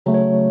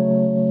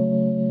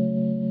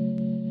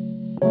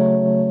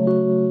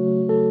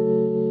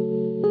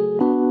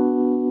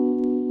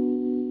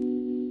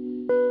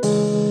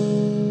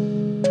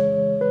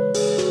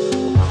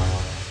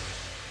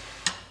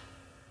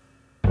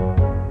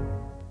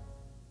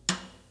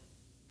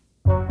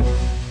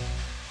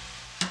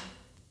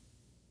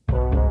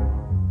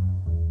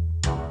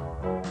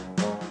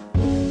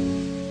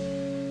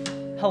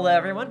Hello,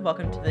 everyone.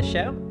 Welcome to the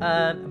show.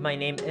 My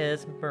name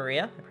is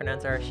Maria. My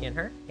pronouns are she and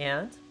her.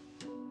 And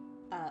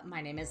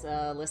my name is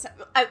Alyssa.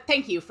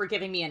 Thank you for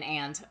giving me an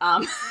and.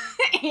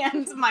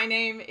 And my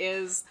name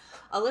is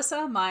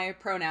Alyssa. My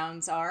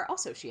pronouns are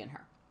also she and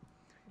her.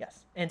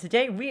 yes. And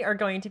today we are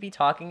going to be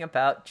talking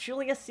about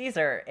Julius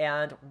Caesar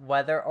and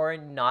whether or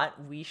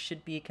not we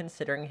should be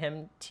considering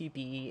him to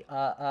be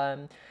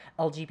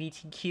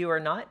LGBTQ or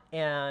not.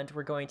 And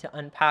we're going to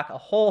unpack a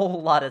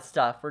whole lot of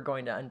stuff. We're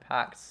going to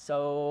unpack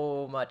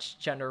so much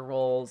gender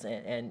roles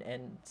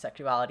and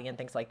sexuality and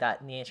things like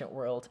that in the ancient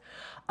world.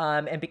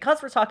 And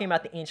because we're talking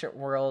about the ancient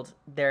world,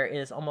 there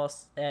is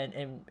almost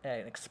an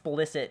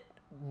explicit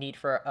need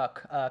for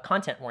a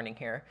content warning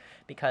here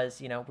because,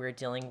 you know, we're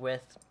dealing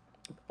with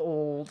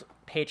old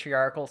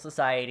patriarchal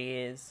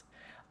societies.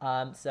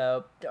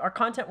 So our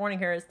content warning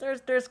here is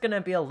there's going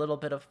to be a little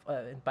bit of,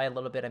 by a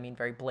little bit, I mean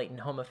very blatant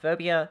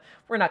homophobia.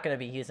 We're not going to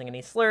be using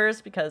any slurs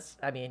because,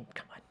 I mean,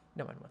 come on,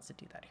 no one wants to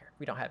do that here.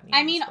 We don't have any.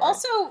 I mean,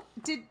 also,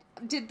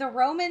 did the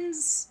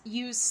Romans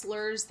use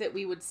slurs that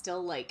we would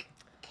still, like,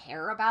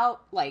 care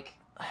about? Like,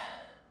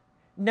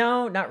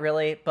 no, not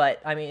really. But,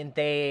 I mean,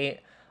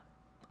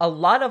 a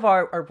lot of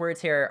our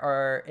words here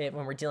are,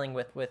 when we're dealing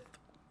with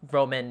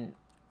Roman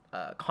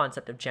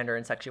concept of gender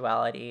and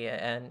sexuality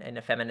and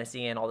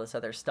effeminacy and all this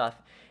other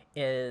stuff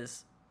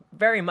is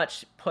very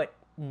much put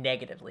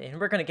negatively. And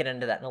we're going to get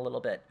into that in a little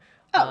bit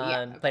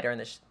later in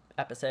this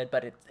episode.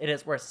 But it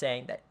is worth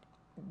saying that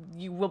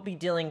you will be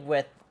dealing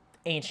with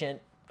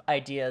ancient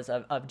ideas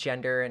of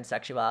gender and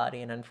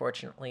sexuality. And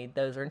unfortunately,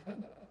 those are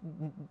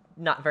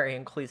not very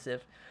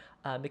inclusive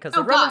because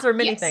the Romans are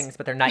many things,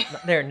 but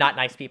they're not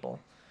nice people.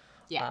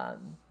 Yeah.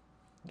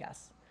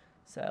 Yes.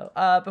 So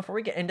before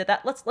we get into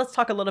that, let's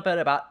talk a little bit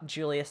about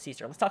Julius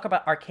Caesar. Let's talk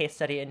about our case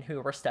study and who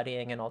we're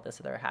studying and all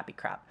this other happy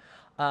crap.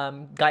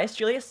 Gaius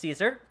Julius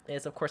Caesar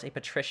is, of course, a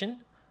patrician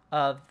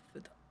of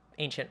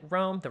ancient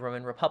Rome, the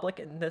Roman Republic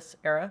in this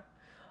era.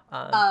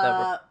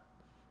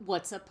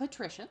 What's a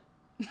patrician?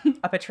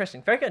 A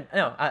patrician. Very good.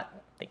 No,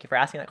 thank you for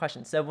asking that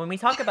question. So when we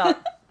talk about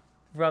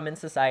Roman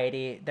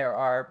society, there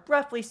are,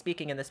 roughly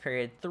speaking, in this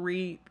period,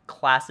 3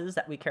 classes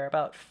that we care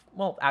about.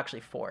 Well,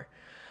 actually 4.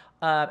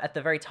 At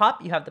the very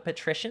top, you have the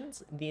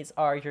patricians. These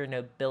are your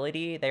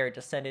nobility. They are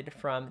descended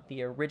from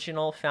the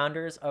original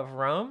founders of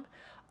Rome.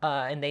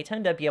 And they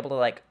tend to be able to,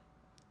 like,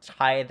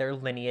 tie their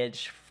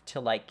lineage to,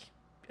 like,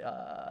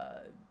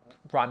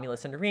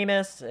 Romulus and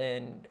Remus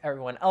and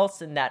everyone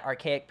else in that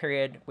archaic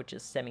period, which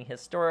is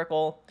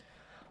semi-historical.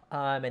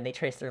 And they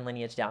trace their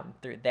lineage down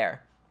through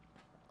there.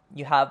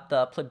 You have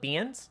the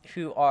plebeians,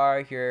 who are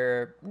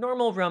your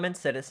normal Roman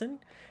citizen.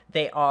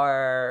 They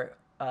are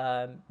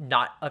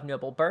not of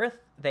noble birth.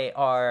 They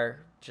are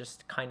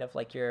just kind of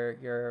like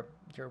your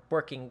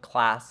working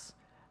class,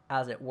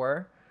 as it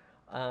were.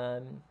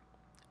 Though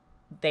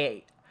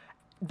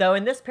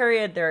in this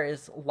period there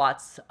is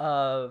lots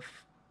of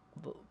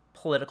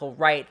political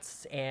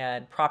rights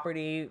and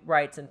property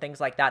rights and things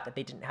like that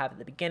they didn't have at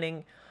the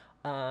beginning.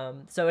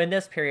 So in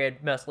this period,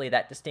 mostly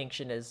that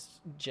distinction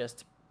is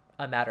just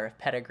a matter of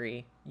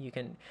pedigree.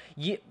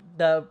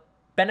 The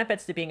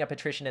benefits to being a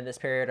patrician in this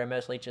period are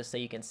mostly just so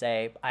you can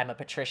say, I'm a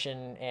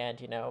patrician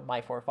and, you know, my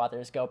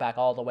forefathers go back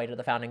all the way to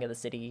the founding of the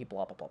city,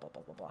 blah, blah, blah, blah,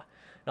 blah, blah, blah.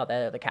 Not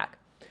the cack.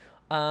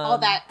 All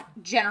that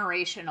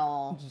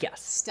generational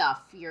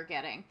stuff you're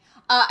getting.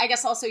 I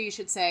guess also you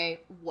should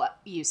say what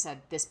you said,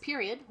 this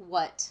period.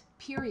 What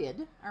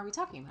period are we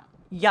talking about?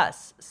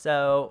 Yes.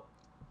 So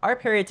our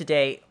period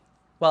today,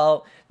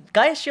 well,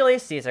 Gaius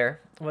Julius Caesar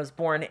was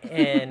born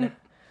in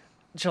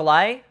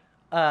July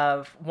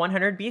of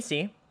 100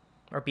 BC.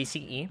 Or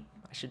BCE,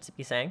 I should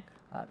be saying,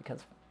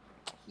 because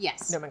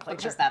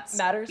nomenclature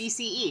matters.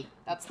 BCE,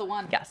 that's the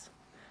one. Yes.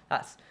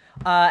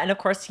 And of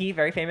course, he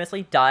very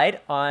famously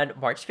died on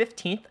March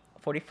 15th,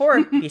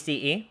 44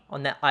 BCE,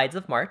 on the Ides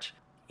of March.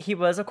 He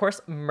was, of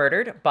course,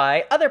 murdered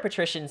by other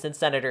patricians and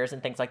senators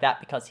and things like that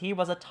because he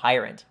was a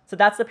tyrant. So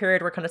that's the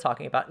period we're kind of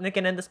talking about. And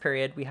again, in this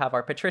period, we have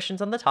our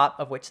patricians on the top,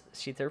 of which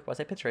Caesar was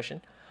a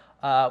patrician.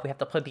 We have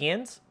the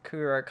plebeians,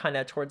 who are kind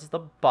of towards the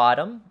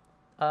bottom.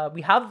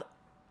 We have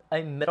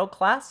a middle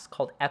class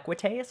called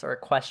equites or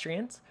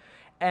equestrians,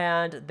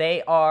 and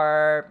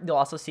you'll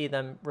also see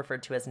them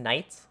referred to as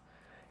knights.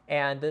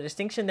 And the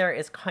distinction there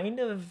is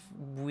kind of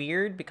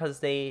weird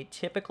because they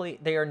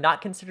are not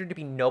considered to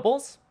be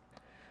nobles,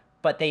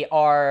 but they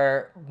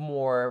are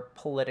more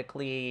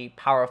politically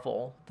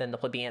powerful than the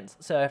plebeians.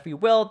 So if you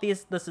will,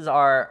 this is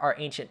our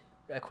ancient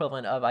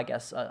equivalent of, I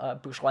guess, a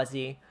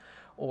bourgeoisie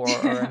or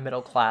a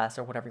middle class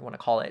or whatever you want to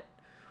call it.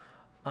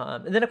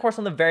 And then, of course,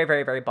 on the very,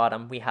 very, very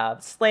bottom, we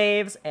have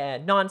slaves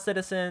and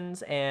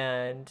non-citizens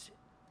and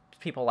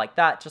people like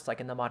that, just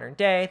like in the modern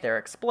day. They're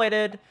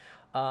exploited,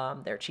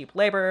 they're cheap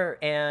labor,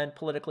 and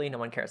politically, no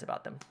one cares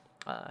about them.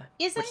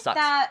 Isn't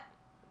that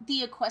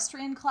the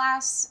equestrian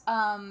class?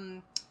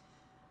 God,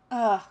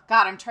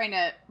 I'm trying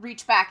to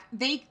reach back.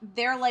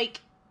 They're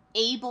like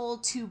able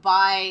to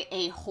buy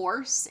a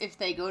horse if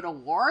they go to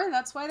war.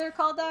 That's why they're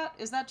called that.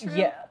 Is that true?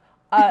 Yeah.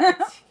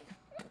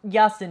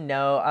 yes and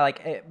no.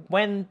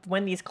 When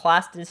these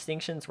class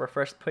distinctions were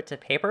first put to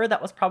paper,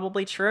 that was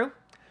probably true.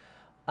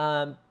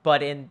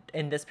 But in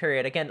this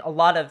period, again, a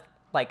lot of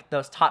like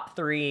those top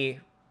 3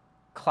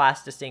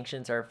 class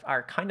distinctions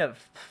are kind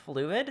of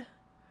fluid.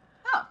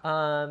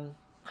 Oh.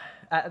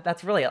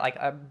 That's really like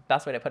a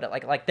best way to put it.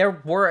 Like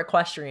there were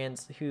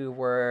equestrians who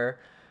were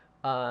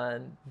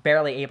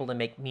barely able to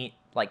make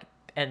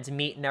ends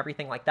meet and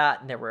everything like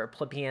that, and there were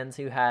plebeians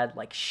who had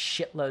like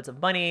shitloads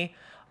of money.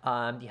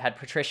 You had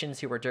patricians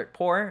who were dirt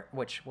poor,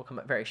 which will come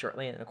up very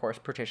shortly, and of course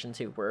patricians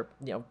who were,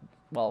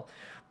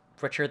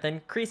 richer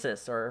than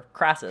Croesus or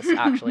Crassus,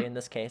 actually, in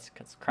this case,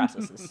 because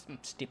Crassus is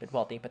stupid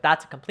wealthy. But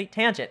that's a complete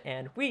tangent,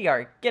 and we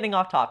are getting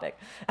off topic.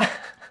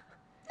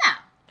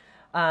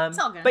 It's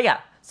all good. But yeah,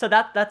 so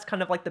that's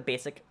kind of like the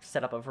basic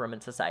setup of Roman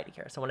society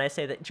here. So when I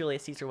say that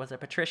Julius Caesar was a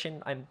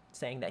patrician, I'm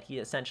saying that he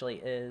essentially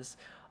is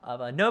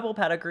of a noble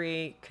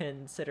pedigree,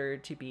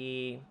 considered to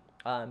be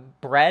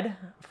bred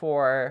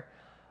for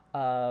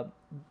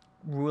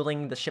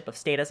ruling the ship of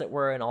state, as it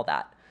were, and all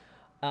that.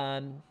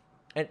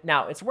 And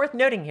now, it's worth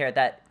noting here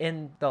that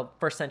in the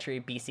 1st century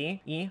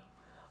BCE,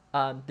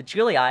 the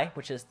Julii,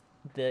 which is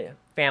the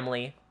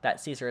family that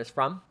Caesar is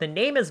from, the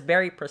name is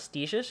very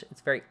prestigious.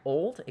 It's very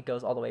old. It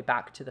goes all the way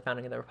back to the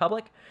founding of the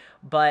Republic.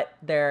 But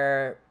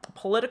their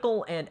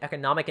political and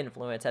economic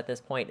influence at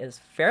this point is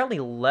fairly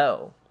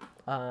low,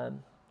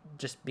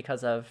 just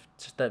because of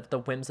just the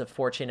whims of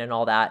fortune and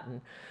all that,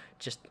 and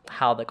just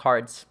how the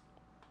cards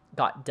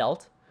got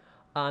dealt.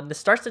 This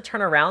starts to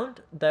turn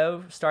around,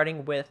 though,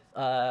 starting with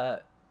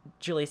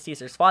Julius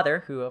Caesar's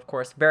father, who, of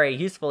course, very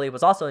usefully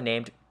was also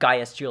named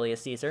Gaius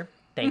Julius Caesar.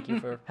 Thank you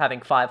for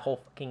having 5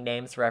 whole fucking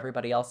names for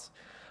everybody else,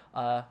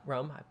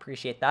 Rome. I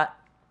appreciate that.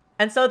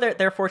 And so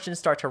their fortunes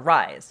start to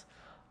rise.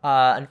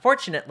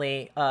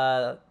 Unfortunately,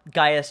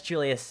 Gaius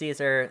Julius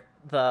Caesar,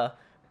 the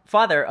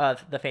father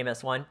of the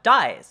famous one,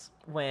 dies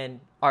when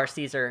our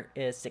Caesar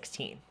is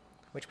 16,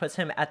 which puts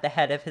him at the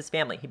head of his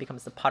family. He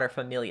becomes the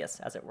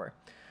paterfamilias, as it were.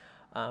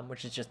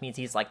 Which just means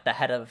he's like the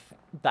head of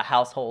the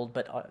household,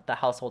 but the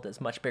household is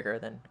much bigger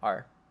than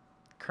our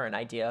current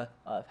idea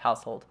of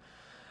household.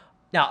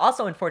 Now,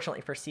 also, unfortunately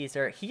for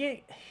Caesar,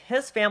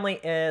 his family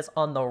is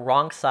on the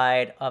wrong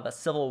side of a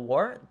civil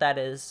war that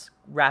is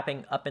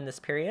wrapping up in this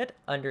period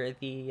under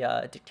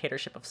the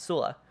dictatorship of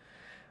Sulla.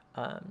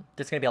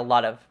 There's going to be a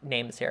lot of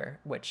names here,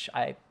 which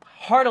I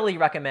heartily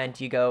recommend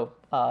you go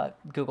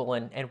Google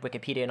and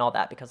Wikipedia and all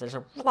that, because there's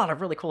a lot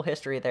of really cool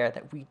history there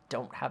that we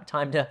don't have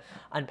time to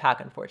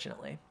unpack,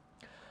 unfortunately.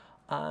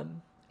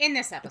 In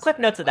this episode. The cliff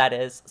notes of that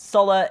is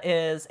Sulla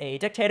is a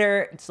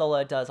dictator.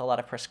 Sulla does a lot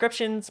of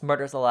prescriptions,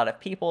 murders a lot of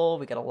people.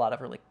 We get a lot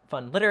of really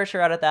fun literature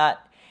out of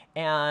that.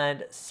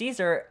 And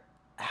Caesar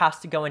has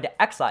to go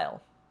into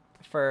exile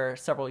for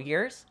several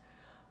years,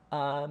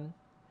 and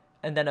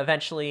then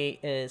eventually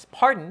is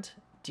pardoned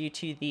due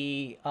to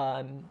the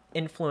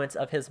influence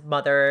of his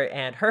mother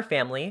and her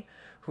family,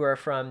 who are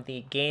from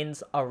the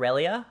Gaines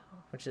Aurelia,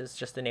 which is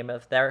just the name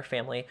of their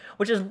family,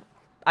 which is,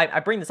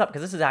 I bring this up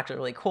because this is actually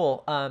really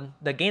cool.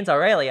 The Gaines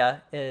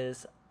Aurelia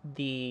is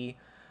the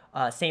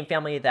same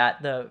family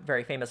that the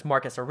very famous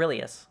Marcus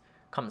Aurelius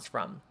comes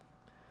from.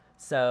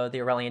 So the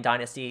Aurelian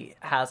dynasty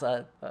has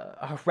a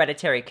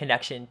hereditary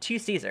connection to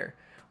Caesar,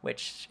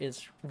 which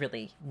is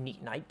really neat,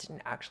 and I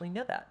didn't actually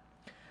know that.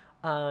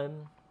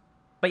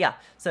 But yeah,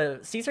 so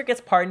Caesar gets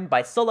pardoned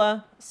by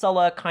Sulla.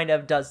 Sulla kind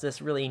of does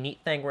this really neat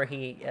thing where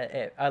he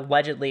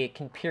allegedly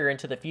can peer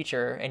into the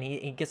future, and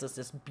he gives us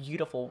this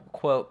beautiful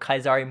quote,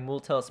 Caesari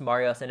multos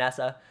Marios in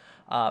esse.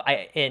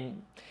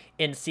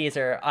 In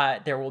Caesar,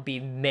 there will be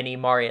many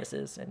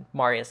Mariuses, and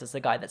Marius is the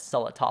guy that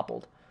Sulla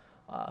toppled,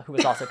 who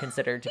was also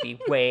considered to be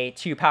way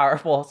too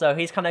powerful. So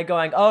he's kind of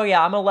going, oh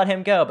yeah, I'm going to let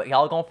him go, but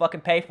y'all going to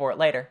fucking pay for it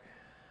later.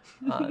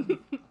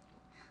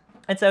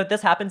 And so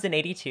this happens in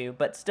 82,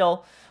 but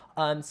still...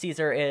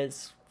 Caesar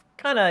is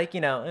kind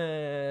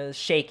of,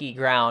 shaky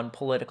ground,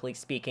 politically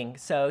speaking.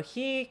 So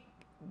he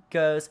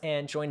goes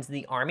and joins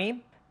the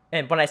army.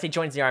 And when I say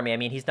joins the army, I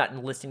mean he's not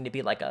enlisting to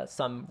be like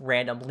some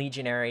random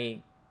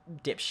legionary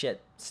dipshit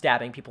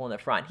stabbing people in the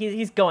front.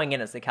 He's going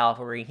in as the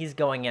cavalry. He's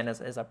going in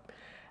as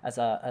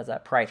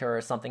a praetor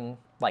or something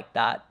like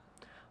that,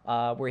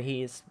 where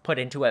he's put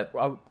into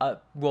a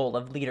role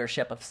of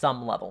leadership of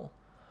some level.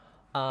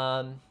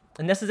 And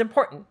this is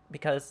important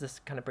because this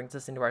kind of brings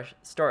us into our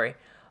story.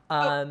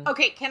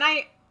 Okay,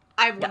 I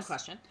have one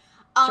question.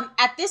 Sure.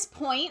 At this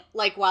point,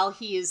 like while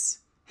he's,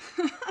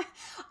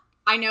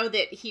 I know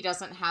that he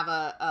doesn't have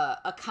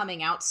a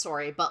coming out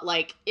story, but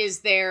like,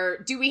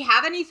 do we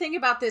have anything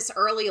about this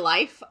early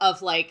life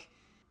of like,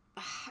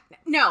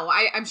 no,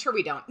 I'm sure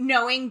we don't,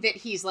 knowing that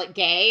he's like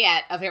gay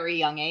at a very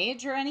young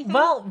age or anything?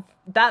 Well,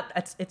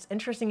 it's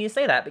interesting you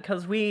say that,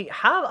 because we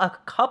have a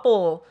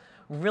couple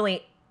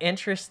really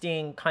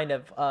interesting kind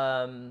of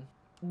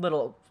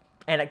little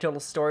anecdotal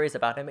stories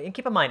about him. And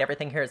keep in mind,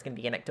 everything here is going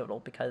to be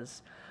anecdotal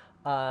because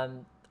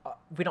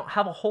we don't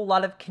have a whole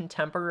lot of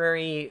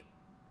contemporary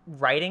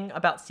writing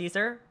about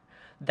Caesar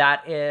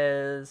that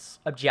is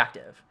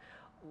objective.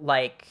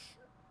 Like,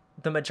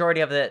 the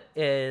majority of it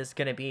is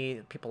going to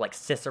be people like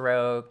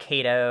Cicero,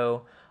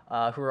 Cato,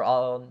 who are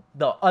all on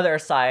the other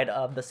side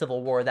of the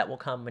civil war that will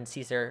come when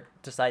Caesar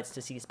decides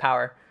to seize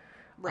power.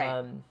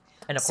 Right.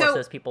 And of course,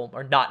 those people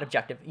are not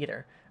objective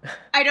either.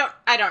 I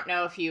don't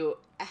know if you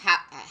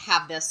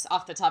have this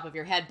off the top of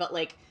your head, but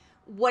like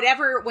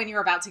whatever, when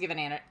you're about to give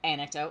an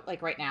anecdote,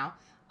 like right now,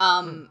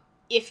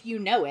 if you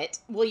know it,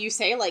 will you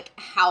say like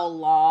how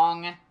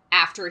long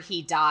after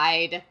he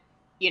died,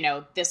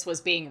 this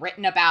was being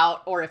written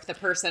about, or if the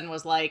person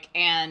was like,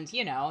 and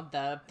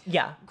the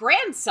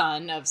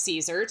grandson of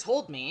Caesar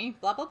told me,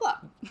 blah, blah, blah.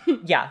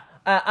 Yeah.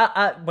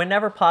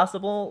 Whenever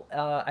possible,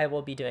 I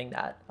will be doing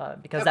that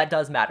because that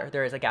does matter.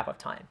 There is a gap of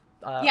time.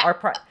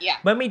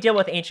 When we deal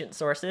with ancient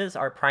sources,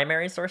 our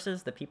primary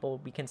sources, the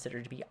people we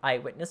consider to be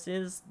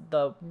eyewitnesses,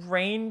 the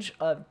range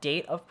of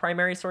date of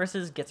primary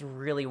sources gets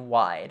really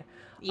wide.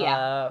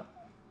 Yeah.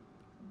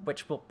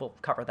 Which we'll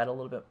cover that a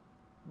little bit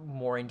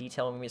more in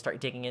detail when we start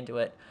digging into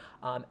it.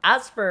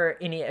 As for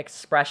any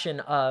expression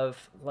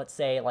of, let's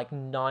say, like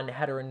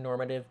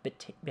non-heteronormative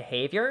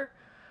behavior,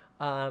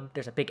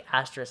 there's a big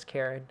asterisk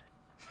here.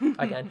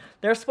 Again,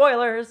 there are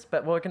spoilers,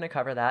 but we're going to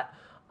cover that.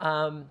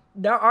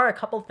 There are a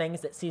couple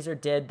things that Caesar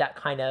did that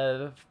kind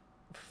of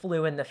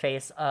flew in the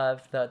face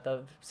of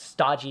the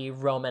stodgy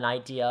Roman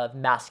idea of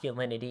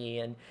masculinity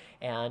and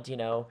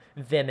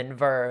vim and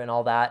ver and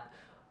all that.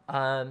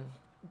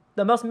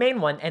 The most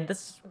main one, and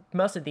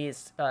most of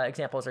these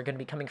examples are going to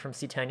be coming from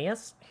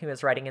Suetonius, who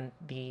is writing in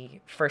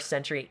the 1st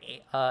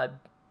century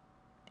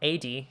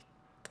AD,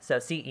 so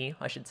CE,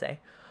 I should say,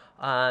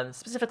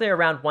 specifically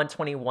around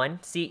 121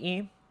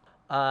 CE.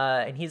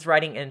 And he's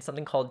writing in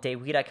something called De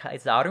Vita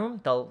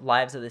Caesarum, the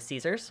Lives of the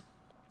Caesars.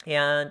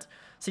 And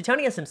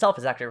Suetonius himself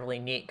is actually really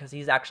neat because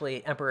he's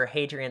actually Emperor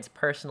Hadrian's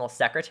personal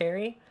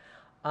secretary.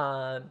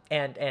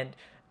 And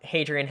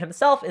Hadrian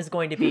himself is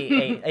going to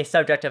be a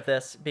subject of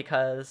this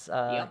because,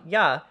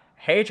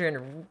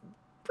 Hadrian,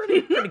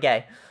 pretty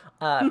gay,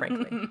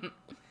 frankly.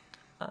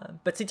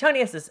 But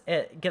Suetonius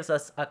gives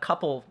us a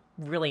couple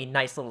really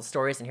nice little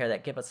stories in here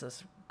that give us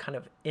this kind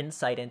of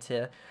insight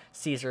into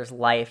Caesar's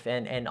life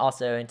and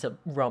also into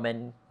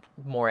Roman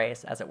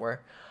mores, as it were.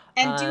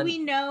 And do we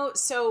know,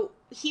 so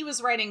he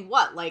was writing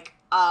what, like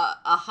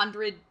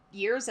 100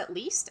 years at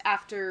least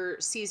after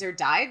Caesar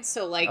died?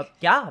 So like...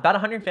 about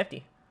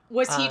 150.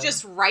 Was he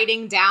just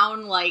writing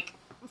down like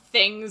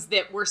things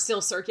that were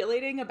still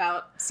circulating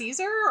about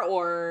Caesar,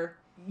 or...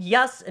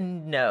 Yes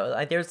and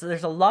no. There's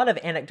a lot of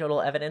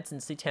anecdotal evidence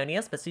in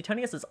Suetonius, but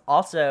Suetonius is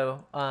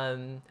also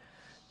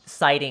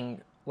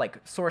citing like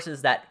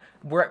sources that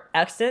were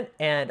extant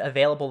and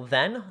available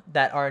then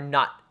that are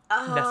not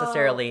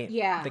necessarily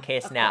the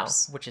case now,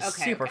 which is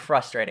super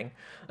frustrating.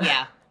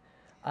 Yeah.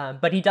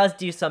 But he does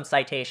do some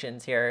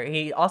citations here.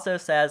 He also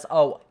says,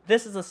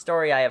 this is a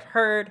story I have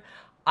heard.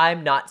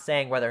 I'm not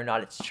saying whether or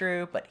not it's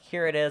true, but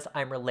here it is.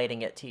 I'm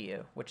relating it to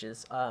you, which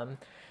is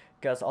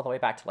goes all the way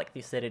back to like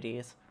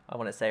Thucydides, I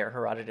want to say, or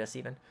Herodotus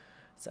even.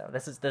 So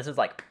this is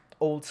like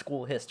old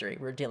school history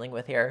we're dealing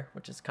with here,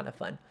 which is kind of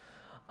fun.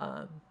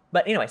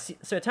 But anyway,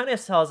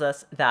 Suetonius tells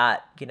us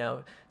that,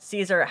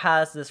 Caesar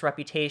has this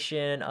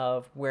reputation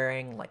of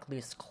wearing like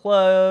loose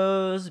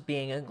clothes,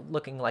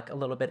 looking like a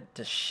little bit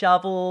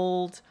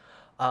disheveled.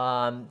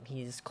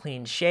 He's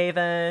clean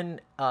shaven.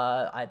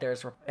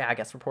 There's, I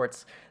guess,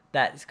 reports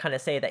that kind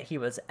of say that he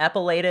was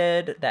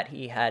epilated, that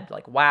he had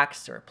like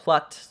waxed or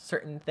plucked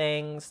certain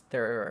things.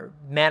 There are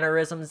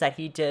mannerisms that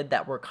he did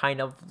that were I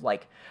don't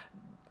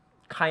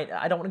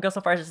want to go so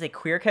far as to say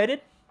queer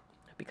coded,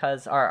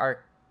 because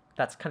our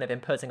that's kind of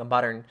imposing a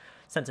modern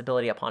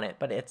sensibility upon it,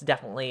 but it's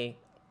definitely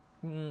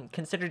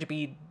considered to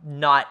be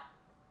not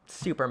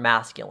super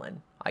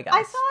masculine, I guess.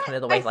 I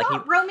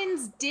thought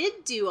Romans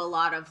did do a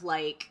lot of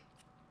like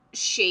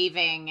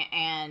shaving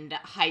and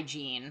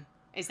hygiene.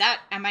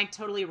 Am I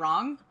totally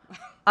wrong?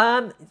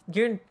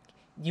 You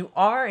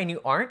are and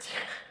you aren't.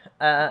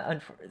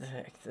 It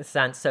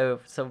sounds so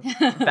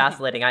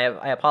vacillating.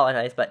 I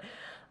apologize, but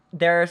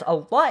there's a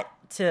lot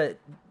to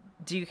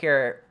do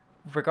here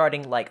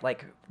regarding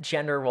like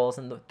gender roles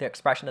and the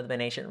expression of them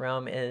in ancient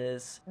Rome.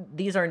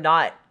 These are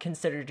not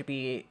considered to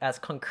be as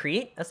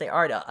concrete as they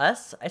are to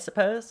us, I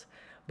suppose,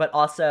 but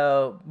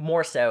also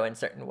more so in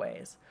certain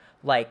ways.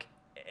 Like,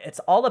 it's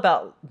all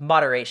about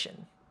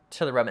moderation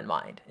to the Roman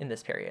mind in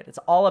this period. It's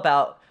all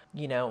about,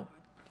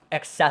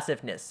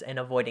 excessiveness and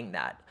avoiding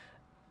that.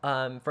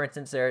 For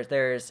instance,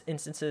 there's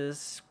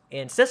instances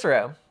in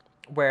Cicero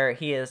where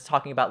he is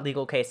talking about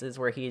legal cases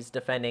where he's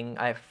defending,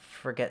 I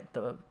forget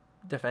the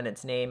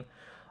defendant's name,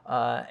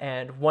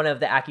 and one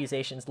of the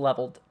accusations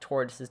leveled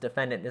towards his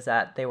defendant is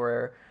that they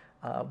were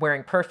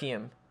wearing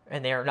perfume,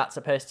 and they are not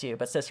supposed to.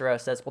 But Cicero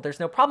says, well, there's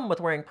no problem with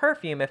wearing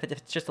perfume if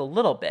it's just a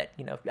little bit.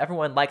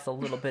 Everyone likes a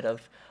little bit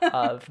of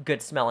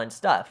good smelling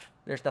stuff.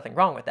 There's nothing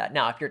wrong with that.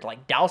 Now, if you're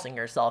like dousing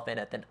yourself in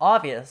it, then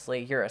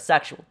obviously you're a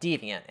sexual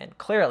deviant, and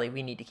clearly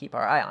we need to keep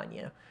our eye on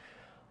you.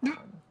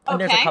 And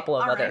there's a couple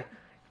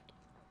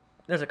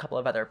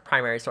of other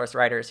primary source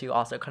writers who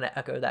also kind of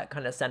echo that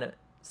kind of sentiment.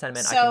 So I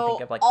can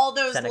think of like all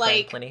those Seneca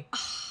and Pliny.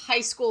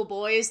 high school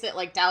boys that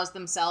like douse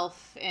themselves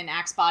in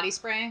Axe body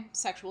spray,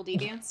 sexual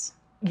deviants.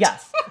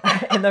 Yes.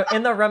 in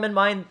the Roman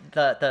mind,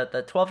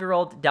 the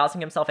 12-year-old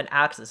dousing himself in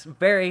Axe is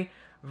very,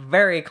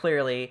 very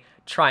clearly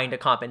trying to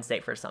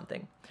compensate for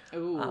something.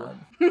 Ooh.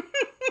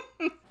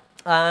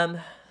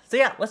 So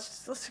yeah,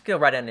 let's go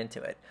right on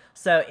into it.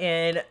 So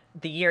in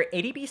the year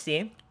 80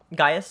 BC,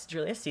 Gaius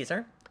Julius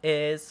Caesar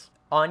is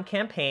on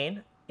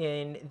campaign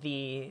in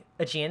the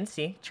Aegean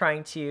Sea,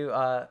 trying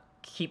to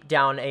keep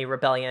down a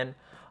rebellion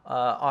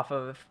off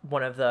of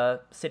one of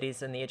the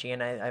cities in the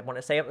Aegean. I want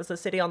to say it was a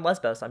city on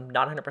Lesbos. I'm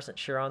not 100%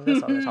 sure on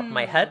this on the top of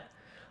my head.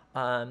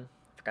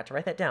 Forgot to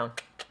write that down.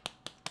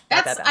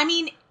 I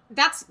mean,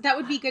 that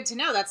would be good to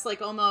know. That's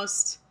like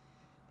almost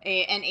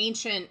an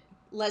ancient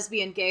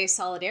lesbian gay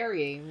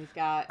solidarity. We've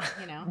got,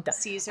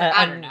 Caesar.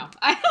 I don't know.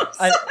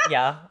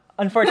 Yeah.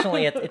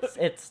 Unfortunately,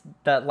 it's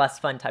the less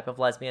fun type of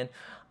lesbian.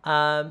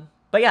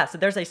 But yeah, so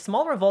there's a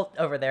small revolt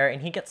over there,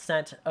 and he gets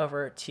sent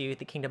over to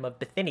the kingdom of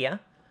Bithynia,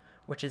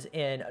 which is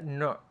in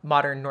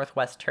modern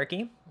northwest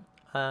Turkey.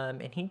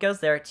 And he goes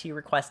there to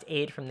request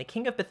aid from the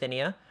king of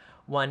Bithynia,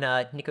 one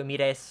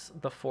Nicomedes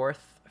IV,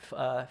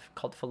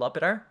 called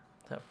Philopator,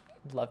 so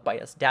loved by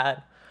his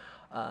dad.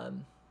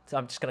 So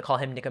I'm just going to call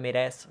him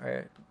Nicomedes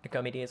or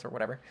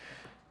whatever.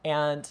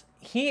 And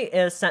he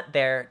is sent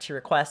there to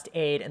request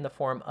aid in the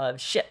form of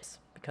ships,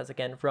 because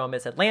again, Rome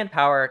is a land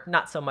power,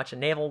 not so much a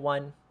naval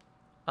one.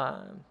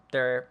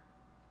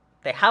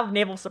 They have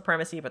naval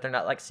supremacy, but they're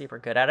not like super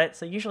good at it.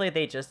 So usually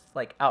they just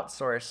like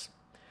outsource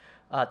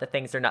the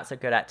things they're not so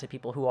good at to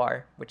people who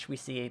are, which we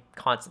see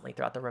constantly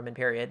throughout the Roman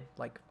period.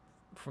 Like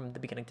from the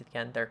beginning to the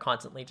end, they're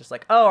constantly just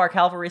like, oh, our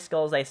cavalry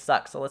skills, they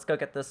suck. So let's go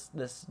get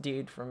this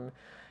dude from,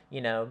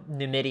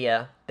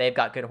 Numidia. They've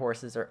got good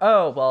horses. Or,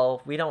 oh,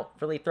 well, we don't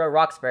really throw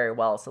rocks very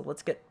well. So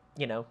let's get,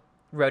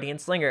 Rhodian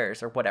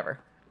slingers or whatever.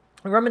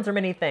 Romans are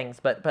many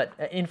things, but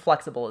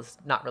inflexible is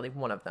not really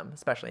one of them,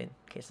 especially in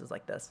cases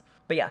like this.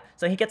 But yeah,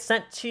 so he gets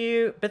sent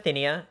to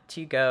Bithynia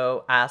to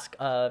go ask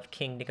of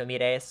King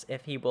Nicomedes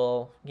if he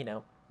will,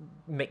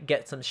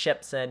 get some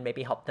ships and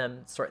maybe help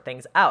them sort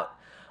things out.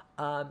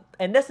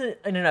 And this in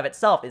and of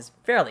itself is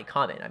fairly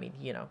common. I mean,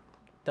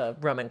 the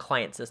Roman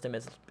client system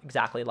is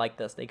exactly like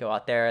this. They go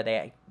out there,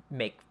 they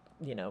make,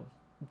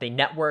 they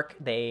network,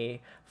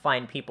 they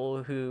find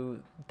people who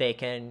they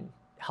can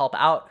help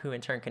out, who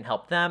in turn can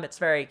help them. It's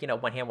very,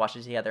 one hand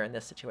washes the other in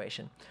this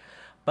situation.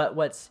 But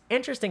what's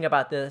interesting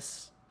about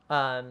this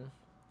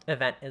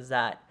event is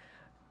that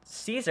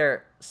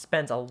Caesar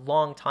spends a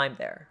long time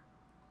there,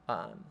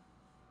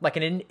 like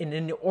an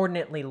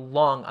inordinately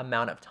long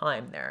amount of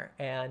time there,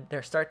 and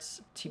there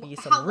starts to be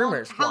some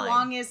rumors flying. How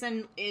long is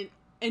an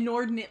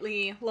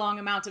inordinately long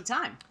amount of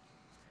time?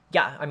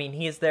 Yeah, I mean,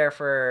 he's there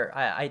for,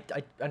 I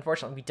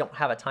unfortunately, we don't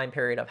have a time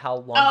period of how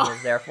long he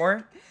was there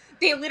for.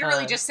 They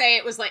literally just say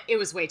it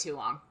was way too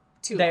long.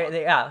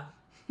 Yeah.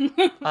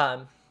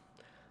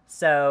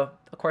 So,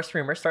 of course,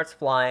 rumor starts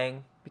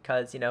flying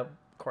because, of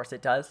course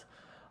it does.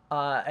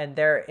 And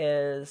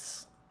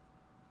this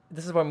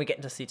is when we get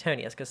into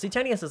Suetonius, because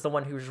Suetonius is the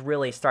one who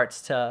really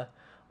starts to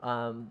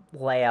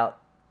lay out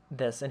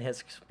this in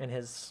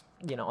his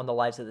on the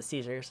lives of the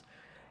Caesars.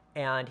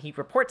 And he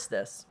reports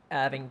this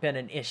having been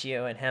an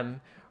issue and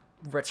him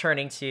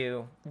returning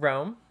to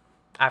Rome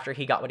after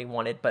he got what he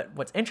wanted. But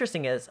what's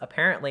interesting is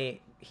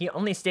apparently he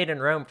only stayed in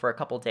Rome for a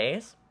couple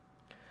days,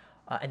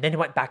 and then he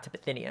went back to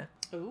Bithynia.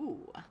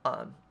 Ooh.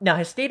 Now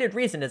his stated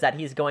reason is that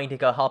he's going to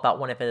go help out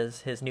one of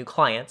his new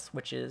clients,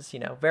 which is,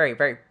 very,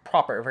 very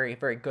proper, very,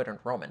 very good in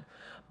Roman.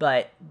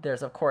 But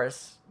there's, of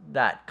course,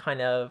 that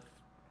kind of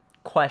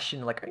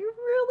question, like, are you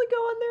really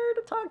going there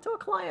to talk to a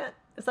client?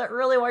 Is that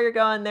really why you're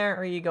going there?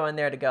 Or are you going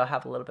there to go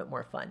have a little bit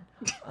more fun?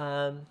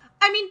 I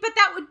mean, but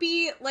that would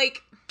be,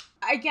 like,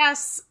 I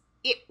guess,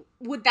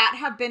 would that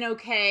have been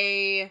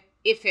okay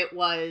if it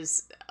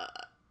was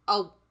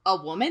a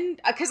woman?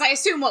 Because I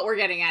assume what we're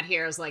getting at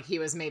here is, like, he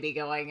was maybe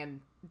going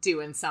and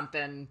doing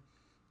something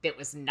that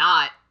was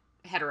not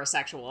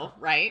heterosexual,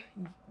 right?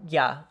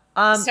 Yeah.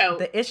 So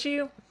the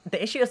issue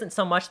isn't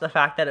so much the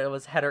fact that it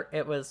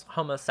was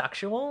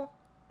homosexual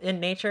in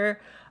nature.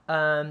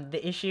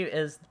 The issue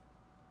is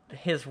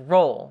his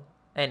role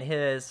and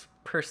his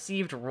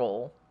perceived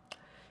role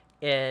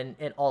in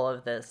all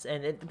of this.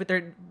 And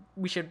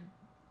we should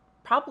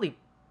probably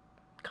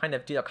kind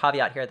of do a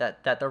caveat here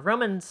that the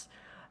Romans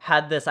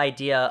had this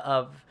idea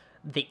of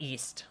the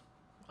East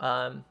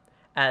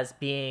as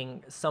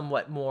being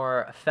somewhat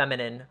more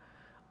feminine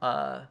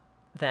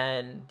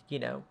than,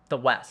 the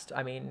West.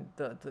 I mean,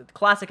 the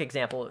classic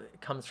example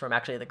comes from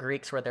actually the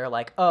Greeks, where they're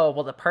like, oh,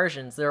 well, the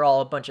Persians, they're all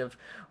a bunch of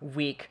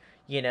weak,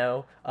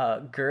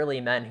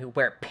 girly men who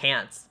wear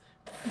pants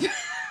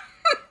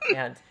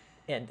and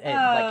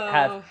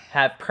like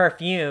have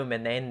perfume,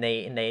 and then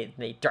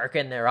they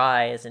darken their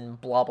eyes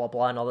and blah blah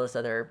blah and all this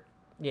other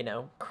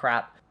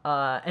crap,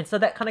 and so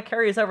that kind of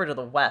carries over to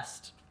the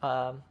West,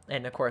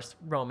 and of course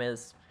Rome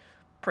is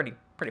pretty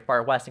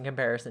far west in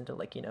comparison to,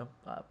 like,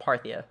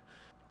 Parthia.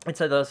 And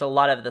so there's a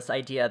lot of this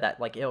idea that,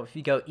 like, if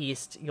you go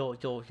east, you'll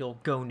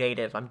go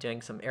native. I'm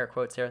doing some air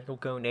quotes here. You'll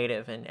go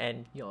native,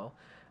 and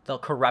they'll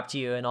corrupt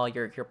you and all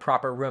your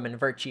proper Roman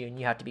virtue, and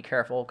you have to be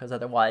careful because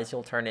otherwise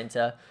you'll turn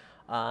into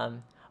a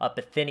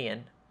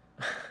Bithynian.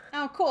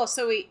 Oh, cool.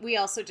 So we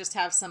also just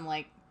have some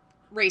like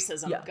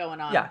racism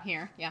going on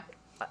here.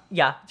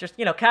 Yeah, just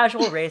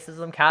casual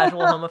racism,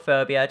 casual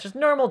homophobia, just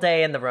normal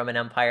day in the Roman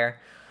Empire.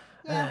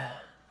 Yeah.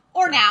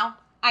 Or now.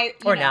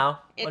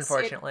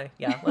 Unfortunately.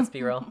 Yeah, let's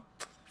be real.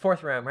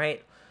 Fourth Rome,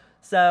 right?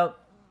 So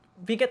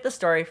we get the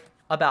story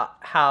about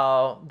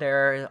how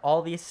there are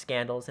all these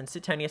scandals, and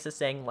Suetonius is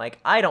saying, like,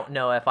 I don't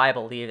know if I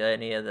believe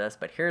any of this,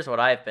 but here's what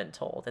I've been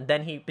told. And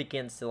then he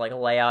begins to, like,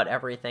 lay out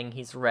everything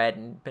he's read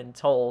and been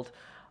told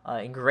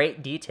in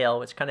great detail,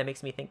 which kind of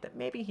makes me think that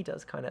maybe he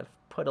does kind of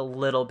put a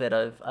little bit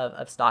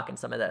of stock in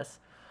some of this.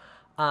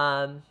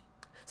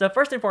 So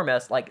first and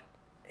foremost, like,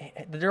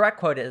 the direct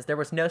quote is, there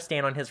was no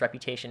stain on his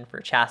reputation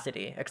for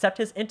chastity, except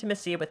his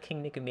intimacy with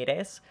King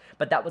Nicomedes,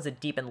 but that was a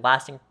deep and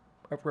lasting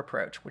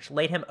reproach, which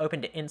laid him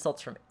open to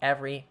insults from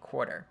every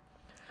quarter.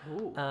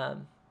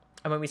 And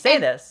when we say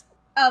this...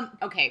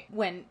 okay,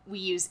 when we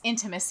use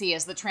intimacy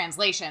as the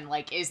translation,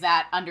 like, is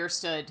that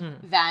understood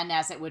then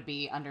as it would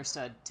be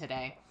understood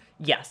today?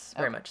 Yes,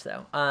 very much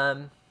so.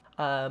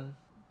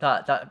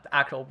 The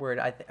actual word,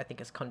 I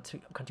think, is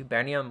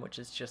contubernium, which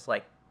is just,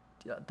 like,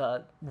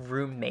 the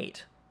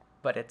roommate.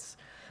 But it's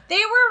they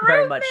were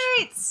very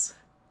roommates.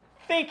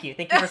 Thank you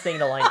for saying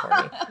the line for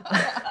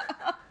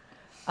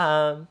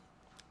me.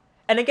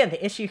 And again,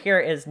 the issue here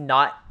is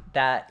not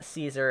that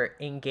Caesar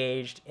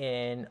engaged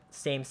in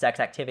same-sex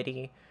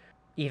activity,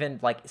 even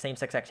like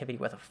same-sex activity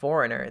with a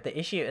foreigner. The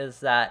issue is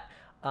that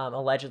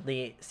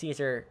allegedly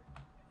Caesar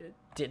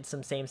did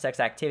some same-sex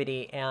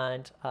activity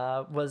and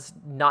was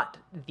not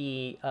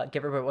the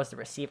giver, but was the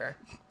receiver.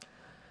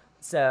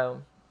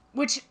 So,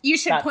 which you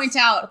should point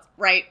out,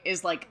 right,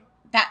 is like.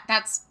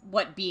 That's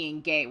what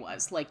being gay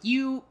was. Like,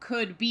 you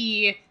could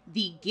be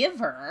the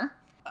giver.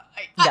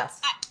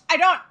 Yes. I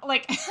don't,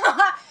 like,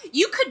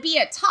 you could be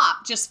a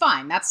top just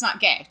fine. That's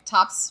not gay.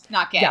 Top's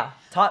not gay. Yeah,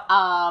 top.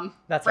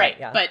 That's right,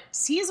 yeah. But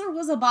Caesar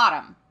was a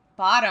bottom.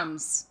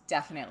 Bottom's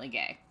definitely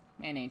gay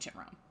in ancient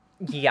Rome.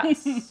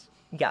 Yes.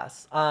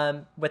 Yes.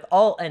 And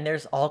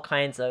there's all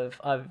kinds of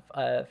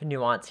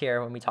nuance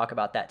here when we talk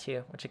about that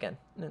too, which again,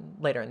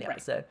 later in the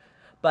episode.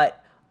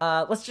 But...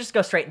 let's just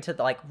go straight into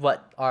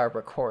what our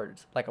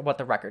records, like what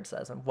the record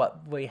says and what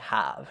we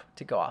have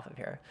to go off of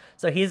here.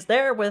 So he's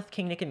there with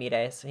King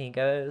Nicomedes. He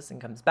goes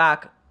and comes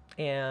back,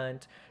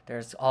 and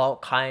there's all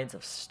kinds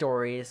of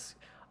stories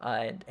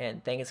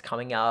and things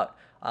coming out.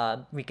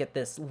 We get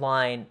this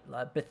line,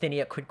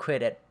 Bithynia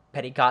quid et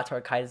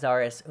petigator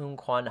Caesaris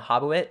unquam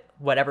habuit,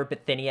 whatever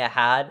Bithynia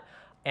had,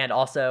 and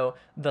also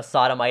the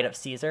sodomite of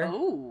Caesar.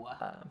 Ooh.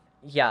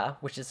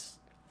 Which is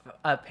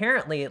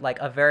apparently like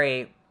a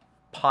very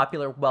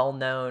popular,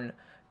 well-known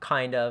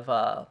kind of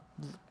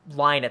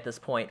line at this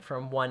point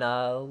from one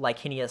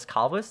Licinius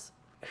Calvus,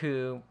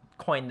 who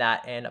coined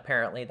that, and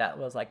apparently that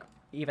was like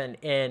even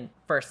in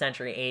 1st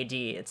century AD,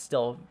 it's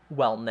still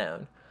well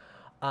known.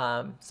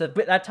 So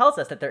that tells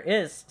us that there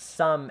is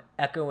some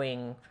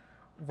echoing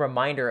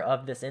reminder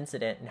of this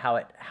incident and how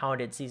it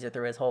hounded Caesar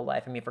through his whole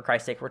life. I mean, for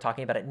Christ's sake, we're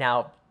talking about it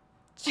now,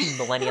 2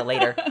 millennia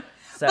later.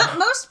 So. But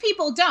most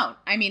people don't.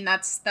 I mean,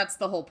 that's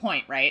the whole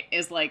point, right?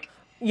 Is like.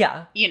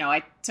 Yeah.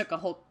 I took a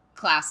whole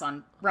class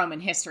on Roman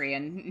history,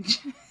 and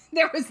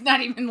there was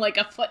not even like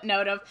a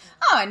footnote of,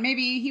 and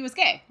maybe he was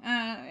gay.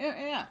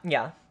 Yeah.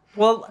 Yeah.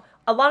 Well,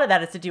 a lot of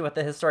that is to do with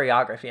the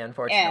historiography,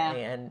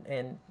 unfortunately. Yeah.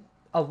 And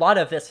a lot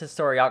of this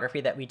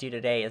historiography that we do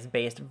today is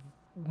based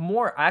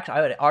more, actually,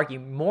 I would argue,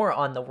 more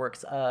on the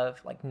works of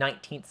like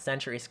 19th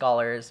century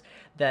scholars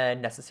than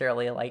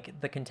necessarily like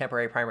the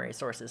contemporary primary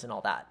sources and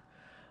all that.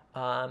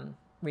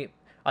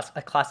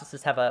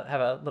 Classicists have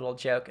a little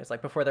joke. It's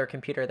like, before their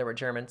computer, there were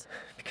Germans,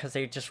 because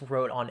they just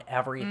wrote on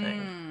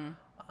everything.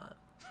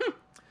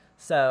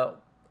 So,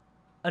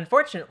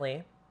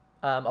 unfortunately,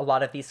 a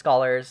lot of these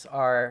scholars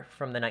are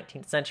from the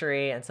 19th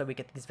century, and so we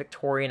get these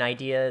Victorian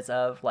ideas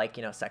of like,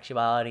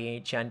 sexuality,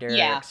 gender,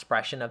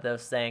 expression of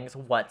those things,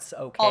 what's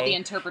okay. All the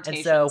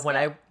interpretations and so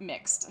when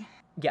mixed.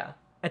 Yeah.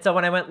 And so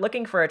when I went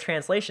looking for a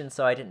translation,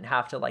 so I didn't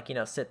have to like,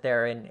 sit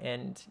there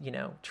and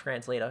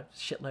translate a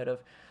shitload of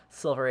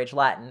Silver Age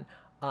Latin,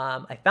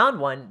 I found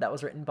one that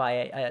was written by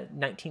a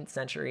 19th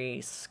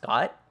century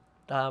Scot,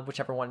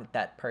 whichever one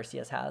that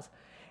Perseus has.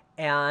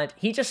 And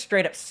he just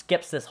straight up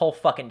skips this whole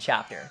fucking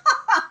chapter.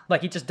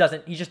 Like, he just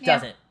doesn't. He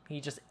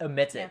just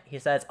omits it. He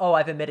says,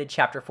 I've omitted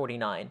chapter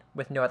 49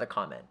 with no other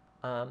comment.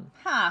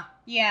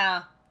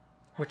 Yeah.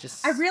 Which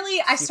is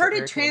I started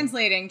irritating.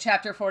 Translating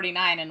chapter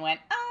 49 and went,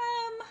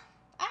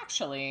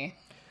 actually.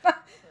 I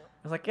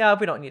was like, yeah,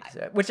 we don't need to do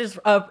it. Which is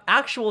an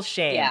actual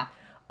shame.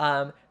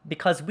 Yeah.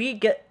 Because we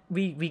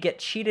get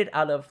cheated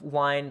out of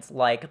lines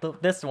like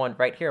this one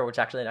right here, which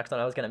actually the next one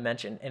I was going to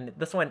mention. And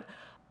this one,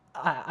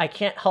 I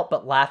can't help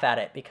but laugh at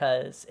it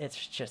because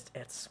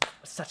it's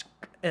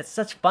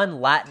such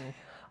fun Latin.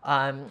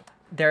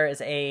 There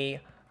is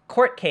a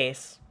court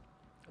case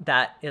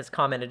that is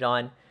commented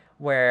on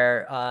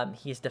where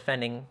he's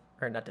defending,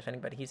 or not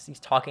defending, but he's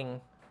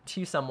talking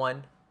to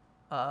someone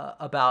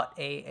about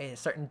a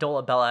certain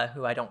Dolabella,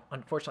 who I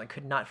unfortunately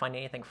could not find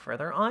anything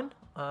further on.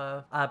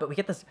 But we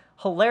get this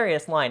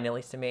hilarious line, at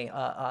least to me,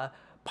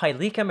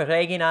 Paelicum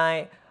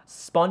reginae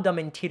spondum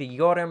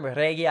interiorem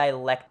regiae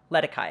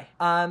leticae.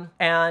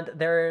 And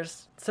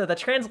so the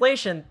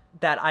translation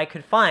that I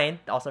could find,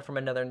 also from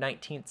another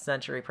 19th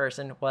century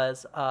person,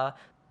 was,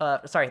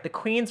 the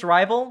queen's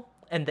rival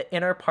and the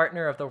inner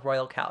partner of the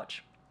royal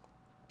couch.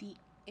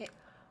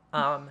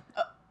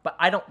 But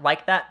I don't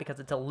like that because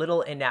it's a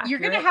little inaccurate. You're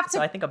going to have to...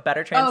 So I think a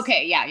better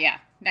okay, yeah.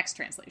 Next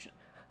translation.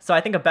 So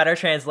I think a better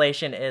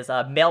translation is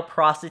male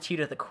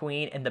prostitute of the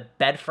queen in the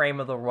bed frame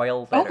of the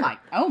royal litter.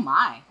 Oh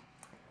my.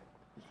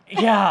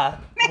 Yeah,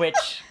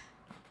 which,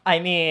 I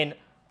mean,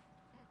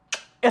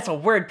 it's a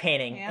word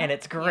painting, and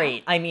it's great.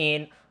 Yeah. I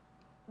mean,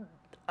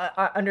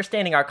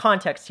 understanding our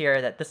context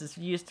here, that this is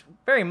used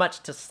very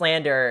much to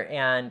slander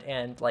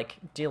and like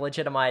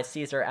delegitimize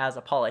Caesar as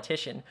a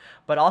politician,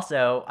 but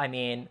also, I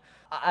mean,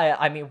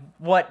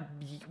 what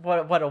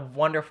a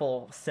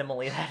wonderful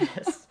simile that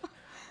is.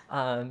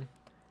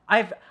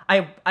 I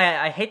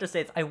hate to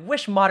say it, I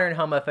wish modern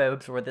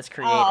homophobes were this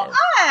creative.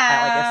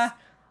 I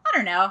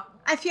don't know.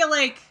 I feel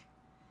like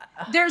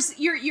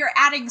you're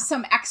adding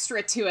some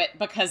extra to it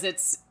because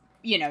it's,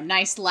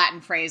 nice Latin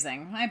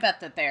phrasing. I bet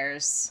that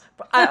there's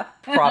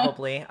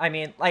probably. I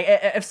mean, like,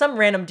 if some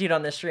random dude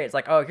on the street is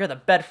like, "Oh, you're the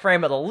bed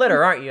frame of the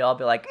litter, aren't you?" I'll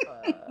be like,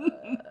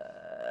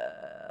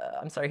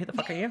 I'm sorry, who the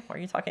fuck are you? Why are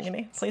you talking to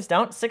me? Please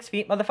don't. 6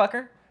 feet,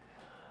 motherfucker.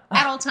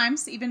 At all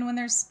times, even when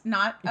there's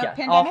not a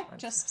pandemic,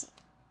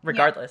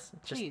 regardless,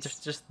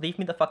 just leave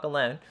me the fuck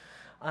alone.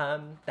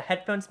 The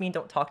headphones mean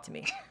don't talk to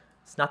me.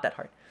 It's not that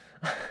hard.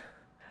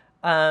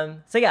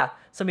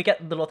 So we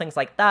get little things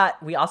like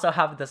that. We also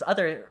have this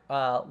other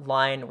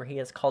line where he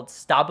is called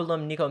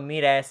Stabulum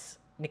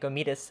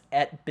Nicomedes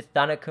et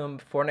Bithynicum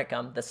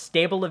Fornicum, the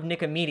stable of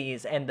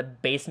Nicomedes and the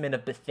basement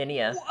of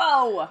Bithynia.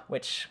 Whoa!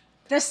 Which...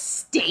 The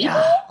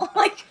stable?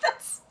 Like,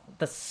 that's...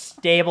 The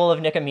stable of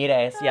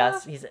Nicomedes,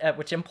 yes.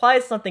 Which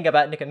implies something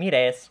about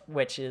Nicomedes,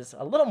 which is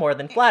a little more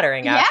than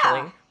flattering,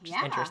 actually. Which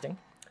is interesting.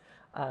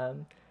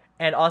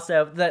 And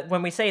also,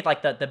 when we say,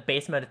 like, the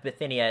basement of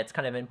Bithynia, it's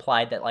kind of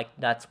implied that, like,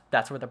 that's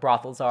where the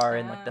brothels are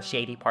in, like, the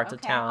shady parts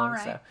of town.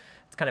 Right. So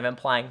it's kind of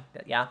implying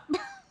that,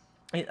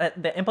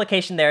 the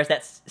implication there is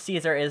that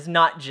Caesar is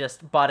not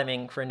just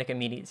bottoming for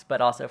Nicomedes,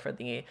 but also for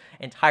the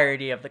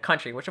entirety of the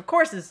country, which, of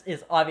course,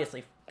 is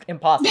obviously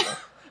impossible.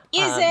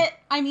 Is it?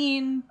 I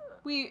mean,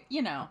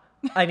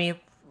 I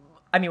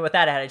mean, with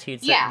that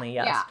attitude, certainly,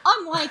 yes. Yeah,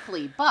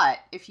 unlikely, but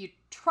if you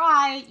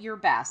try your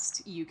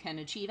best, you can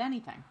achieve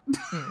anything.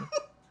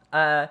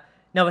 No,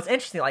 what's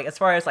interesting, like, as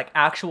far as, like,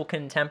 actual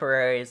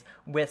contemporaries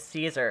with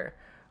Caesar,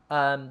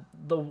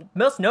 the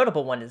most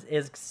notable one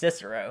is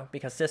Cicero,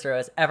 because Cicero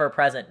is ever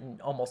present in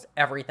almost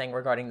everything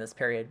regarding this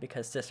period,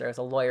 because Cicero is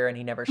a lawyer and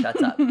he never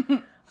shuts up.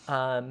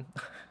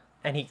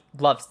 And he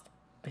loves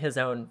his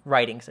own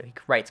writing, so he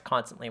writes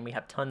constantly, and we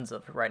have tons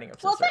of writing of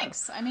Cicero. Well,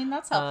 thanks. I mean,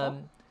 that's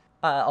helpful.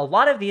 A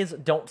lot of these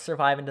don't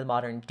survive into the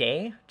modern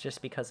day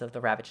just because of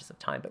the ravages of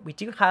time, but we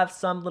do have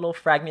some little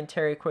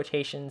fragmentary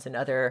quotations and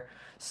other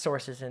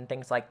sources and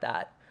things like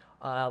that.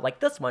 Like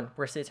this one,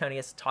 where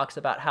Suetonius talks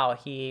about how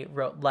he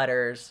wrote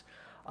letters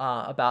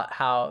about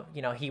how,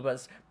 he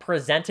was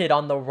presented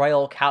on the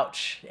royal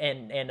couch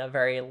in a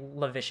very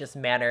lascivious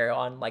manner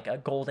on, like, a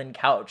golden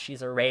couch.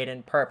 He's arrayed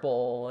in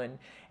purple,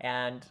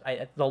 and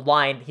the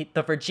line,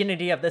 the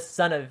virginity of this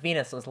son of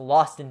Venus was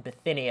lost in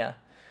Bithynia.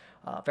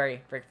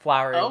 Very, very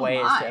flowery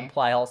ways to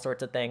imply all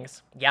sorts of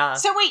things. Yeah.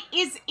 So wait,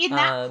 is in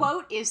that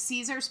quote, is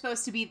Caesar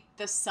supposed to be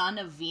the son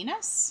of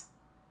Venus,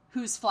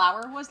 whose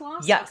flower was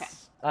lost?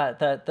 Yes.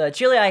 Okay. The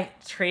Julii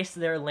trace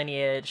their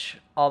lineage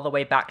all the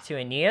way back to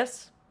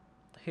Aeneas,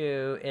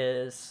 who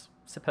is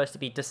supposed to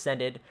be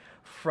descended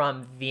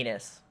from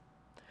Venus.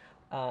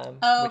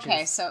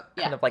 Okay. So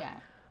kind of like,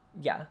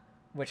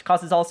 which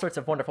causes all sorts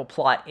of wonderful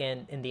plot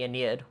in the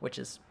Aeneid, which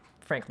is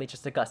frankly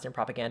just Augustan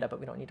propaganda, but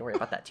we don't need to worry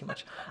about that too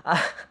much.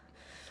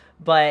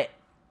 But,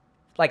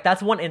 like,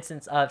 that's one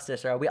instance of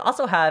Cicero. We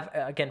also have,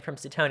 again, from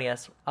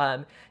Suetonius,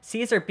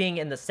 Caesar being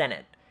in the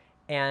Senate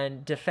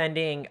and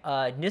defending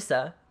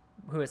Nyssa,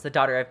 who is the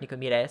daughter of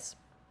Nicomedes.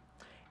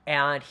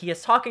 And he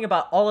is talking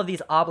about all of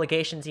these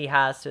obligations he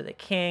has to the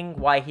king,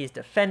 why he's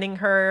defending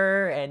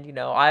her, and,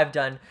 I've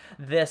done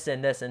this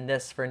and this and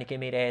this for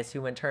Nicomedes,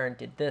 who in turn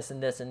did this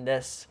and this and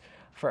this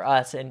for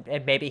us, and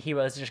maybe he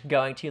was just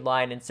going too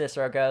line, and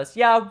Cicero goes,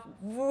 yeah,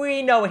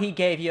 we know what he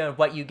gave you and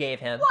what you gave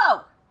him.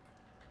 Whoa!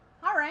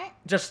 All right.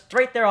 Just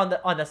right there on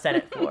the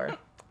Senate floor.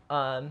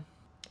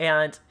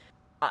 And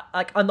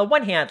like, on the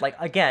one hand, like,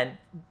 again,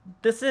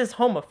 this is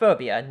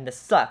homophobia, and this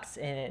sucks,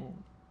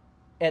 and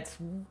it's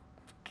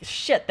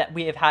shit that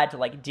we have had to,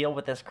 like, deal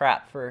with this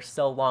crap for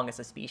so long as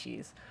a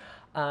species.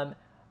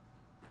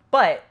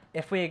 But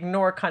if we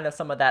ignore kind of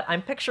some of that,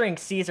 I'm picturing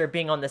Caesar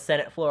being on the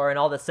Senate floor and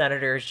all the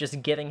senators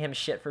just giving him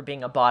shit for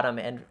being a bottom,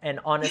 and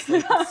honestly,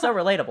 it's so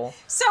relatable.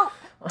 So,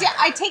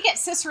 I take it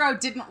Cicero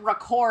didn't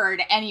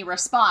record any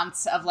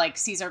response of, like,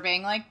 Caesar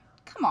being like,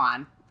 come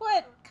on,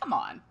 what? Come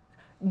on.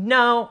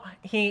 No,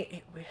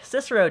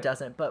 Cicero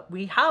doesn't, but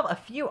we have a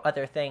few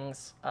other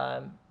things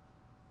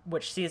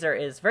which Caesar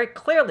is very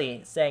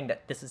clearly saying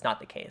that this is not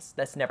the case.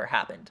 This never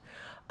happened.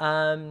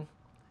 And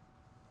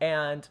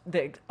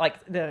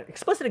the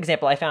explicit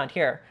example I found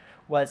here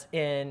was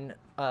in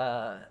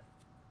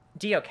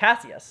Dio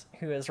Cassius,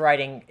 who is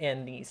writing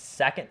in the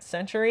 2nd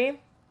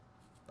century,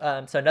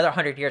 so another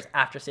 100 years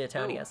after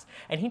Suetonius. Ooh.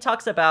 And he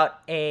talks about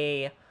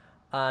a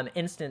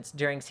instance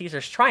during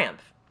Caesar's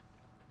triumph.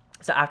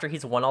 So after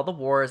he's won all the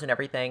wars and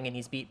everything, and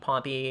he's beat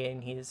Pompey,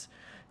 and he's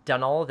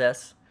done all of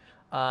this,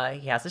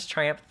 he has his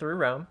triumph through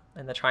Rome,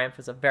 and the triumph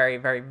is a very,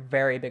 very,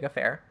 very big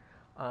affair.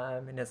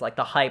 And is like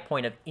the high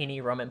point of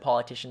any Roman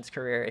politician's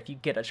career. If you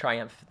get a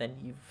triumph,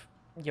 then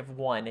you've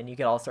won, and you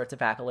get all sorts of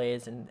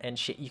accolades and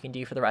shit you can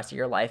do for the rest of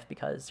your life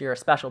because you're a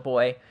special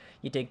boy.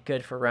 You did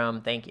good for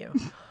Rome. Thank you.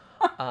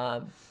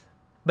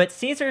 But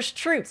Caesar's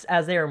troops,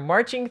 as they are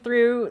marching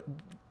through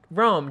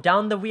Rome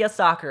down the Via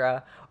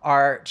Sacra,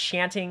 are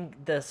chanting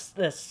this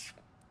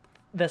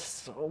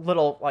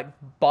little like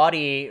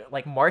body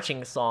like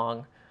marching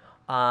song.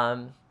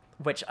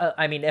 Which,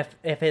 I mean,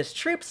 if his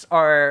troops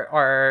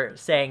are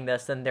saying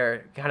this, then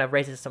there kind of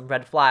raises some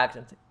red flags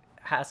and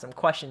has some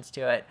questions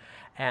to it.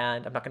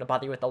 And I'm not going to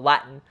bother you with the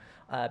Latin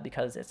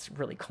because it's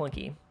really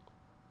clunky.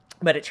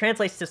 But it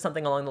translates to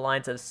something along the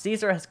lines of,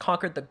 Caesar has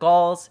conquered the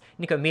Gauls,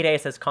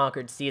 Nicomedes has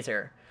conquered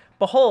Caesar.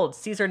 Behold,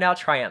 Caesar now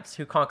triumphs,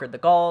 who conquered the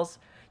Gauls,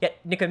 yet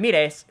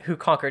Nicomedes, who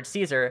conquered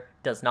Caesar,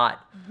 does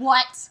not.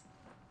 What?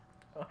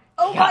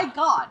 Oh my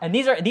God. And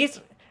these are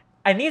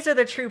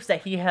the troops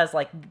that he has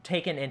like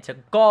taken into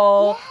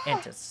Gaul,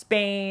 into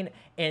Spain,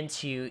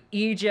 into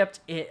Egypt.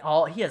 He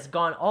has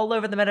gone all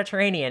over the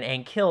Mediterranean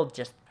and killed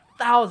just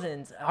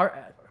thousands, or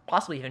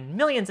possibly even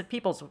millions of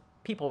people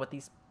with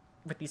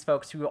these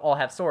folks who all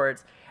have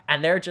swords,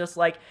 and they're just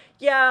like,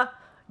 yeah,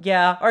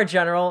 our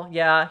general,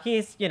 yeah,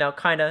 he's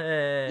kind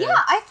of.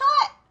 Yeah, I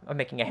thought. I'm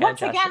making a hand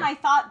gesture. Once again, I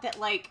thought that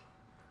like,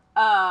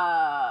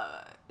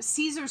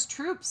 Caesar's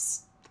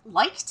troops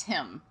liked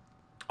him.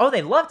 Oh,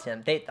 they loved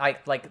him.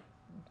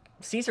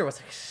 Caesar was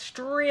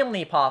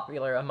extremely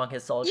popular among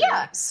his soldiers.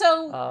 Yeah,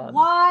 so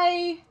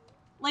why,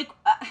 like,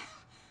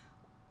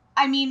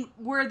 I mean,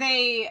 were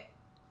they,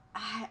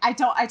 I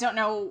don't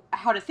know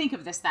how to think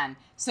of this then.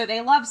 So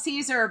they love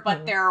Caesar,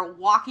 but they're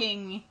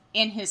walking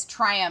in his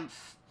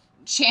triumph,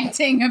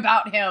 chanting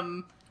about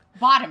him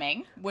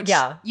bottoming, which,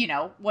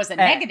 was a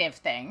negative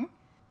thing.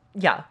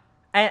 Yeah.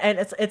 And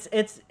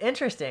it's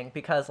interesting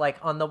because, like,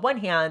 on the one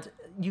hand,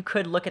 you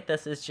could look at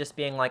this as just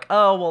being like,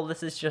 oh, well,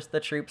 this is just the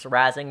troops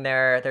razzing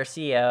their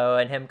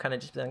CEO and him kind of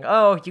just being,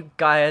 oh, you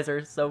guys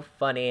are so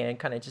funny, and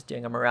kind of just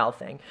doing a morale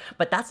thing.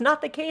 But that's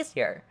not the case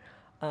here.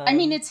 I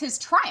mean, it's his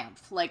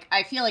triumph. Like,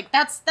 I feel like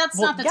that's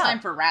not the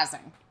time for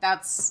razzing.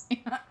 That's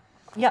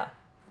yeah.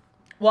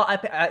 Well,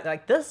 I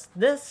like this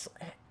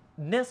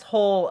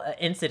whole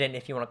incident,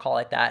 if you want to call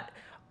it that,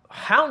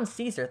 hounds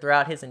Caesar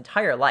throughout his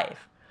entire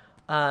life.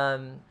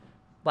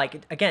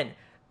 Like, again,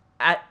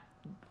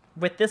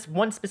 with this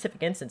one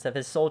specific instance of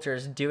his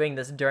soldiers doing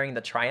this during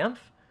the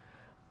triumph,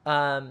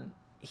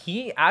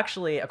 he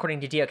actually,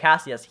 according to Dio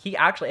Cassius,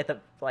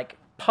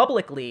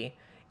 publicly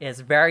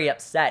is very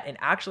upset and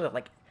actually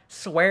like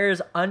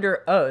swears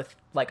under oath,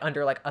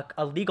 under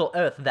a legal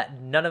oath, that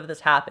none of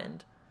this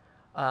happened.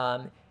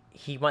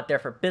 He went there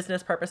for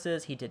business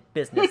purposes. He did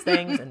business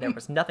things, and there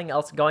was nothing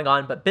else going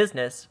on but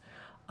business.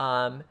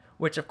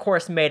 Which of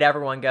course made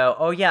everyone go,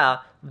 oh yeah,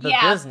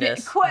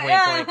 business, wink,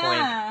 wink,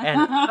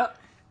 wink.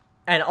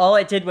 And all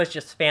it did was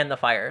just fan the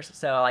fires.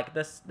 So like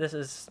this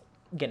is,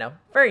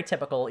 very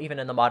typical even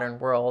in the modern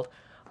world.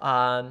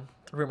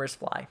 Rumors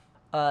fly.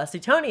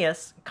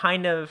 Suetonius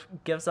kind of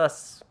gives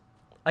us,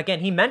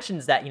 again, he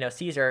mentions that,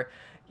 Caesar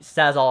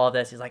says all of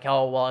this. He's like,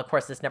 oh, well, of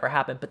course this never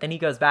happened. But then he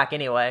goes back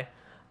anyway.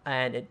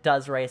 And it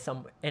does raise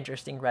some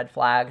interesting red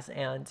flags.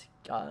 And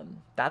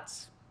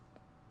that's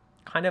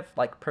kind of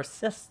like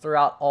persists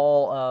throughout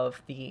all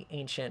of the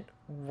ancient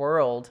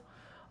world,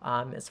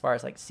 as far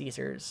as like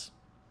Caesar's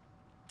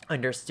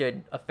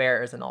understood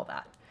affairs and all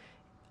that.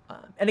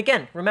 And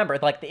again, remember,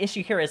 like, the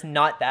issue here is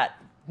not that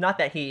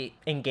he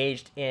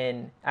engaged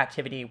in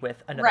activity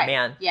with another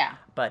man,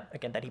 but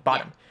again that he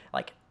bought him.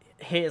 Like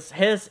his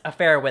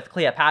affair with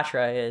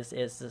Cleopatra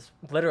is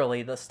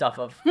literally the stuff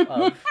of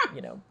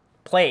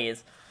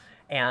plays,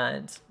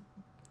 and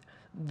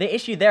the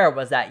issue there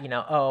was that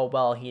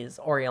he's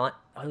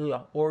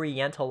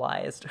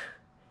orientalized,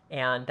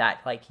 and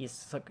that like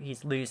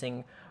he's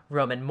losing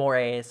Roman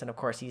mores, and of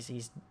course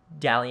he's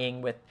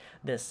dallying with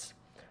this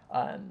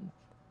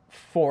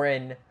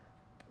foreign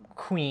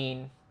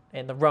queen,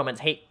 and the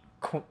Romans hate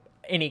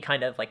any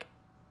kind of like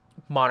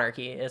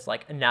monarchy is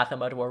like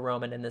anathema to a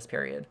Roman in this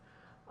period,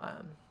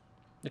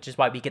 which is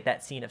why we get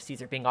that scene of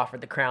Caesar being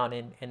offered the crown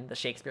in the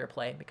Shakespeare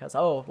play, because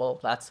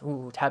that's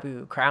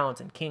taboo,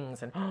 crowns and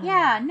kings, and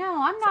I'm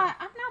not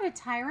a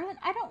tyrant.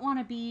 I don't want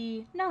to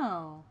be.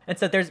 No. And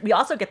so we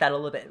also get that a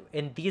little bit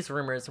in these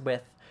rumors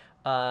with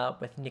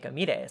with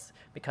Nicomedes,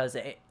 because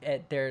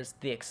there's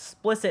the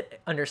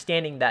explicit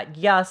understanding that,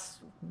 yes,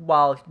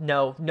 while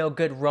no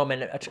good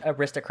Roman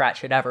aristocrat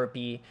should ever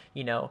be,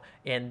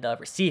 in the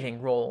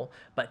receiving role,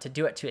 but to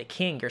do it to a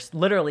king, you're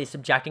literally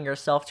subjecting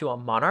yourself to a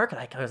monarch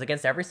that goes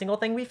against every single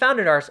thing we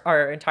founded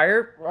our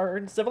entire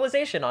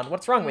civilization on.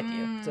 What's wrong with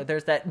you? So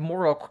there's that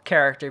moral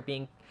character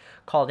being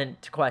called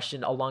into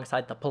question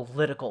alongside the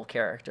political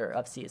character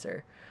of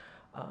Caesar.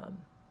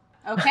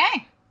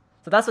 Okay.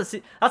 So that's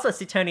what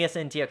Suetonius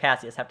and Dio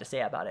Cassius have to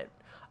say about it.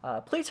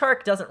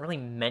 Plutarch doesn't really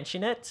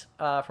mention it,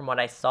 from what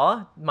I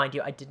saw. Mind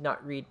you, I did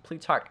not read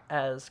Plutarch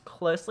as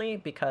closely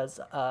because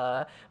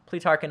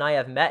Plutarch and I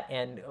have met,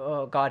 and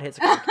oh god, his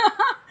Greek.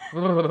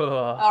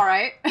 All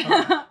right.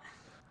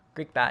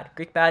 Greek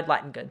bad,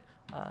 Latin good.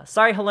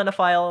 Sorry,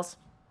 Hellenophiles.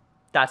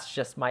 That's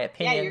just my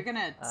opinion. Yeah, you're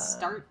gonna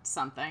start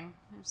something.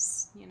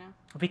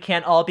 We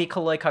can't all be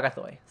koloi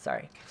kagathoi.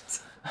 Sorry.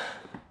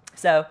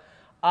 So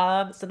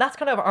that's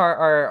kind of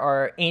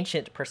our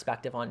ancient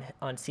perspective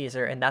on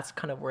Caesar, and that's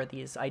kind of where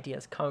these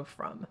ideas come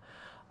from.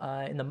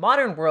 In the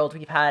modern world,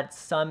 we've had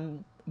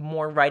some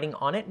more writing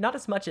on it, not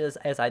as much as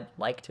I'd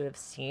like to have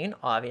seen,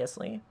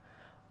 obviously.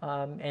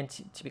 And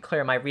to be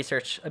clear, my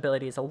research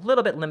ability is a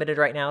little bit limited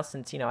right now,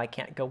 since I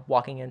can't go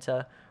walking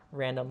into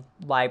random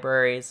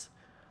libraries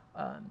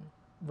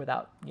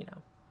without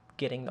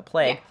getting the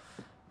plague. Yeah.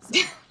 So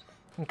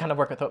I can kind of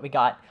work with what we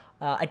got.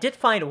 I did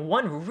find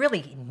one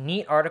really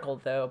neat article,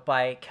 though,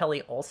 by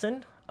Kelly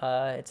Olson.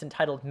 It's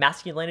entitled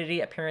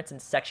 "Masculinity, Appearance,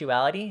 and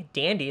Sexuality: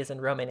 Dandies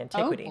in Roman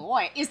Antiquity." Oh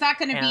boy, is that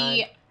going to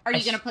be? Are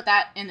you going to put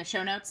that in the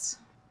show notes?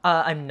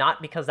 I'm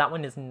not, because that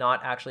one is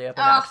not actually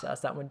open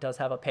access. That one does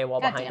have a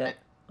paywall behind it,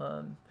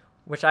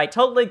 which I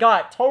totally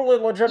got, totally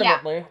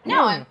legitimately. Yeah.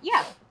 No,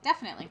 yeah,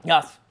 definitely.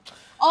 Yes.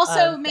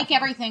 Also, make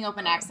everything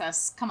open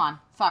access. Come on,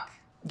 fuck.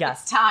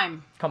 Yes. It's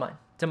time. Come on,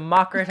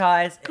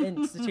 democratize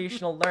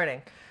institutional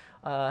learning.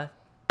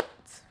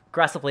 It's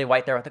aggressively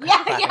white there with the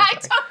yeah,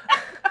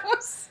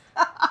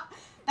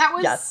 that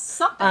was yes.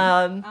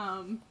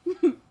 something.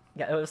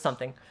 Yeah, it was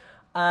something.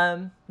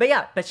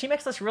 But she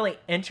makes this really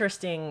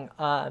interesting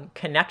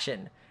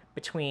connection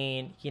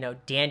between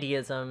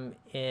dandyism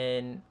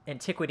in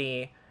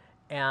antiquity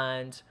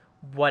and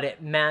what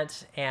it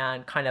meant,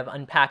 and kind of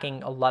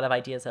unpacking a lot of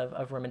ideas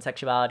of Roman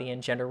sexuality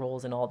and gender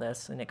roles and all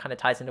this, and it kind of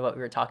ties into what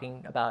we were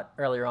talking about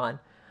earlier on.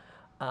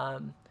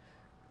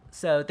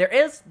 So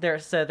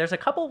there's a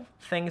couple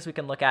things we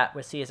can look at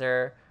with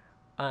Caesar,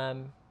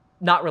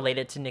 not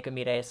related to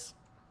Nicomedes,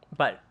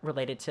 but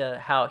related to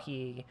how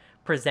he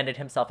presented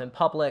himself in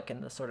public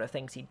and the sort of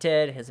things he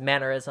did, his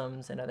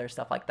mannerisms and other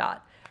stuff like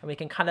that. And we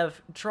can kind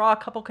of draw a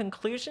couple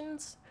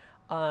conclusions,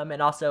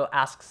 and also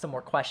ask some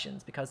more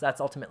questions, because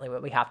that's ultimately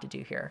what we have to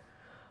do here.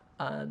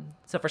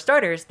 So for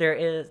starters,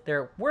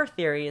 there were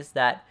theories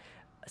that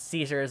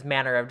Caesar's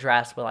manner of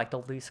dress, with like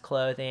the loose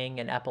clothing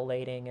and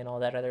epilating and all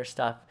that other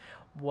stuff,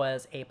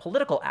 was a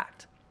political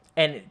act.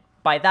 And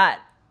by that,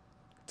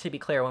 to be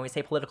clear, when we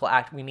say political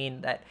act, we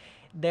mean that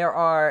there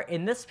are,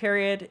 in this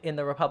period in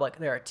the Republic,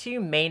 there are two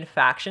main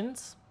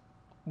factions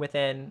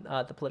within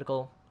the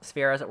political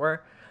sphere, as it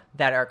were,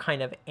 that are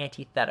kind of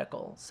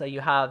antithetical. So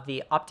you have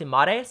the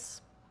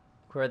optimates,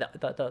 who are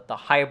the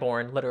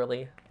highborn,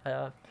 literally,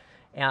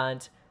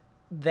 and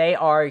they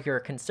are your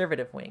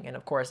conservative wing. And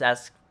of course,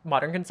 as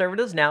modern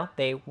conservatives now,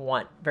 they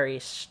want very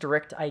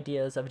strict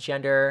ideas of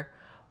gender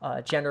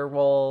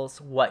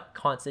roles, what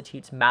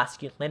constitutes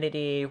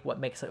masculinity, what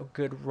makes a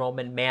good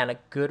Roman man,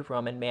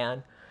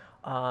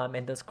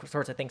 and those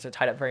sorts of things are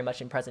tied up very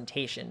much in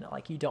presentation.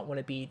 Like, you don't want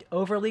to be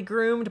overly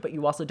groomed, but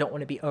you also don't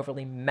want to be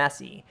overly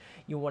messy.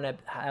 You want to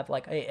have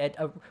like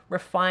a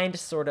refined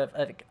sort of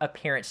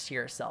appearance to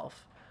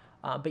yourself,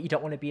 but you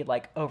don't want to be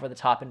like over the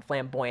top and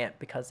flamboyant,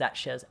 because that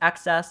shows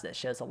excess, that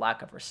shows a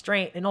lack of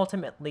restraint, and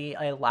ultimately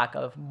a lack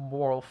of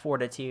moral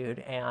fortitude,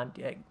 and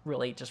it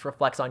really just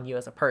reflects on you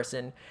as a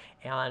person,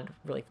 and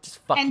really just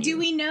fuck you. And do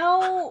we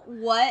know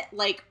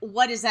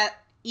what is at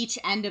each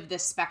end of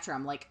this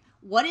spectrum? Like,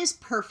 what is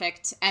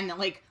perfect, and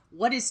like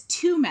what is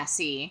too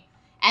messy?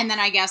 And then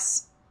I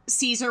guess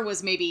Caesar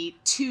was maybe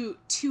too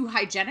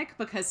hygienic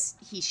because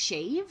he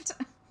shaved.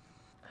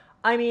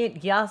 I mean,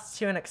 yes,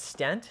 to an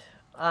extent.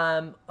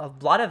 A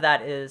lot of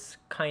that is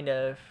kind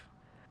of...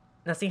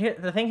 Now, see,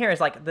 the thing here is,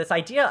 like, this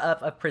idea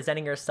of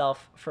presenting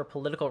yourself for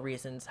political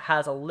reasons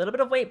has a little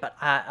bit of weight, but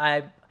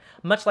I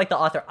much like the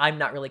author, I'm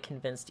not really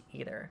convinced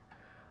either.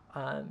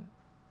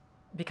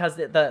 Because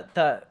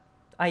the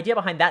idea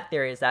behind that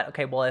theory is that,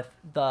 okay, well, if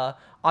the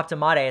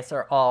optimates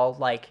are all,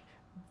 like,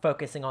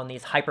 focusing on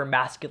these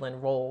hyper-masculine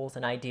roles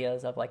and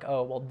ideas of, like,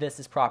 oh, well, this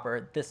is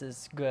proper, this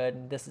is good,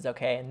 and this is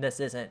okay, and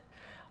this isn't,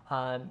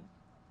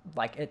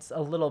 like, it's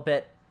a little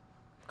bit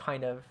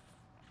kind of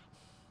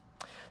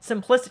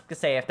simplistic to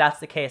say, if that's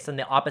the case, then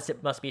the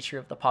opposite must be true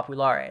of the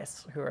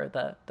populares, who are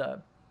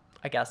the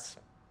I guess,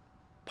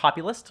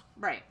 populist?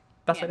 Right.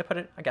 Best way to put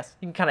it, I guess.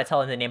 You can kind of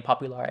tell in the name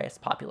populares,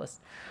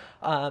 populist.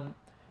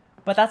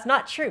 But that's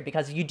not true,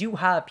 because you do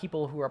have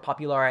people who are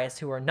populares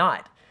who are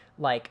not.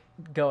 like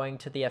going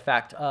to the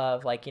effect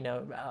of like,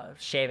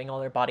 shaving all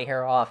their body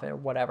hair off or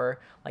whatever.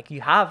 Like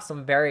you have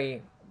some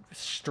very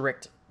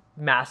strict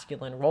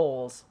masculine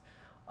roles,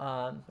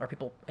 or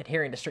people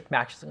adhering to strict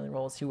masculine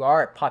roles who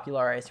are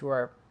popularized, who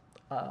are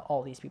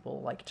all these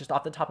people. Like just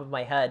off the top of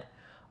my head,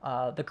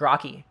 the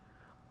Graki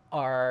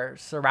are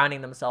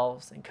surrounding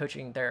themselves and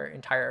coaching their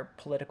entire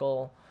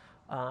political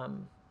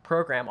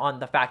program on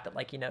the fact that,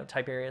 like,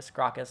 Tiberius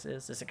Gracchus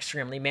is this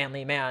extremely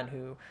manly man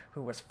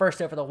who was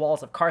first over the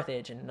walls of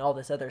Carthage and all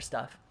this other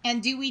stuff.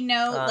 And do we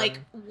know like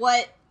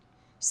what?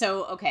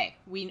 So okay,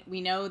 we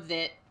know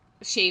that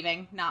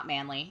shaving not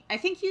manly. I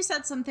think you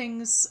said some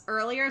things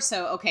earlier.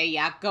 So okay,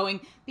 yeah,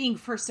 being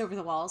first over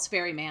the walls,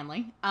 very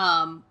manly.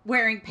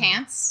 Wearing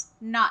pants,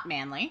 not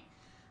manly.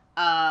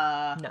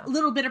 A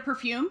little bit of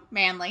perfume,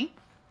 manly.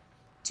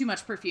 Too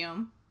much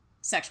perfume,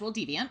 sexual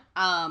deviant.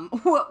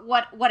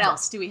 What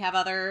else? Do we have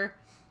other?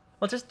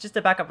 Well, just to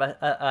back up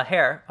a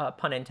hair,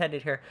 pun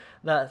intended here,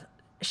 the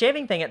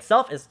shaving thing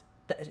itself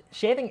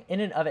shaving in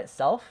and of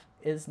itself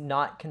is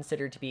not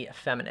considered to be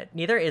effeminate.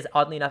 Neither is,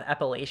 oddly enough,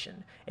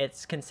 epilation.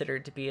 It's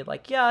considered to be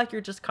like, yeah,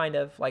 you're just kind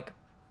of like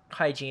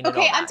hygiene.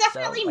 Okay, and all I'm that.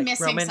 definitely So, like,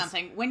 missing Romans,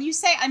 something. When you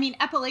say, I mean,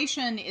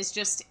 epilation is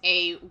just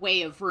a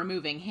way of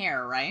removing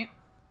hair, right?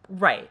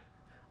 Right.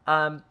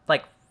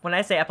 Like when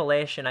I say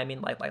epilation, I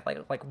mean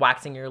like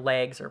waxing your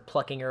legs or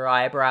plucking your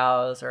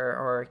eyebrows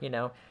or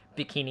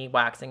bikini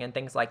waxing and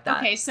things like that.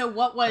 Okay, so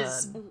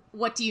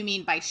what do you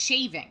mean by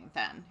shaving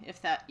then?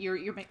 If that you're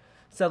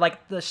So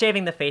like the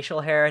shaving the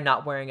facial hair,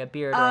 not wearing a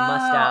beard or a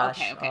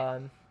mustache. Okay.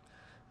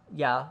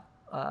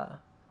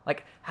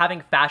 Like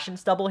having fashion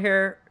stubble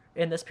hair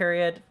in this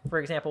period, for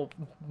example,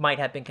 might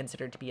have been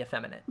considered to be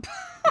effeminate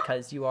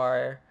because you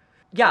are.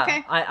 Yeah,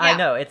 okay. I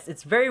know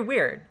it's very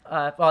weird.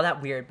 Well,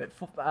 not weird,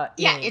 but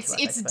yeah,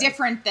 it's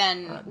different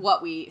than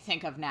what we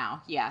think of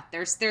now. Yeah,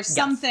 there's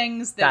some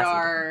things that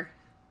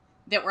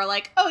we're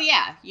like, oh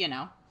yeah,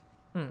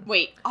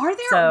 Wait, are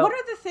there? What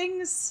are the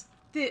things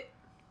that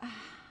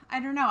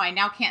I don't know? I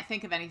now can't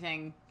think of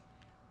anything.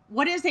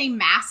 What is a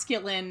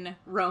masculine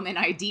Roman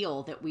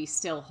ideal that we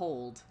still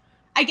hold?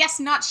 I guess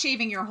not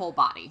shaving your whole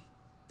body.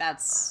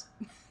 That's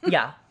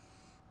yeah.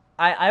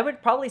 I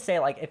would probably say,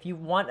 like, if you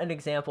want an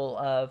example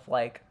of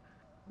like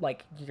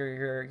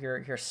your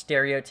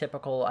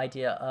stereotypical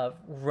idea of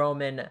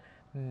Roman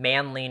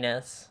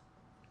manliness,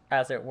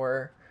 as it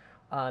were,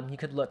 you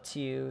could look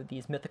to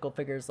these mythical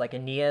figures like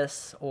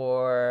Aeneas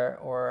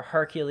or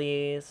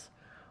Hercules,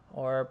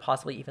 or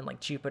possibly even like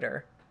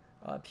Jupiter,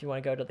 if you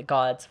want to go to the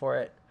gods for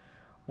it.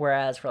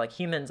 Whereas for like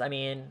humans, I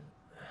mean,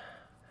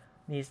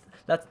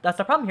 that's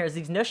the problem here, is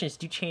these notions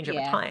do change over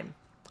time,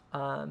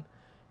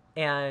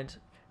 and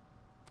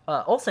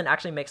Olson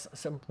actually makes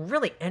some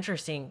really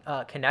interesting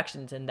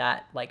connections in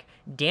that, like,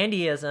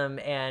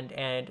 dandyism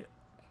and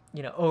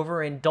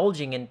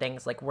overindulging in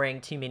things like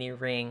wearing too many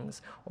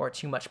rings or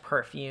too much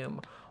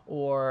perfume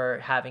or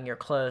having your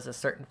clothes a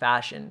certain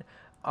fashion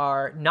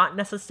are not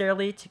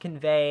necessarily to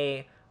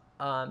convey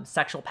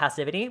sexual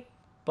passivity,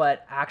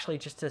 but actually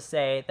just to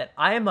say that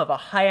I am of a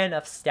high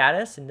enough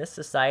status in this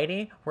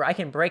society where I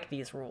can break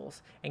these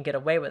rules and get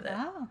away with it.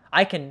 Oh.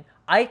 I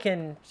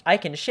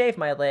can shave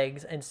my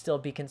legs and still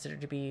be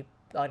considered to be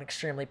an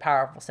extremely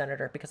powerful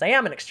senator because I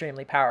am an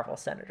extremely powerful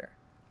senator.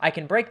 I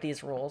can break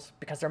these rules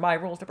because they're my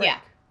rules to break. Yeah.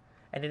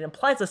 And it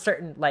implies a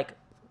certain like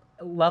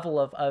level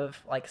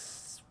of like,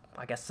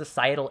 I guess,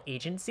 societal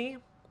agency,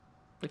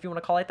 if you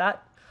want to call it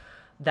that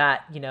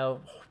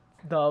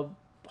the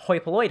hoi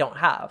polloi don't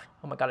have.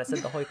 Oh my god, I said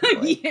the hoi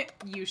polloi. Yeah,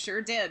 you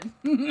sure did.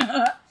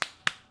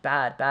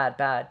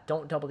 Bad.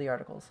 Don't double the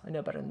articles. I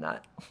know better than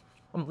that.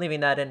 I'm leaving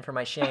that in for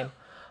my shame.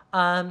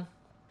 But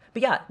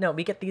yeah, no,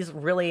 we get these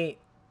really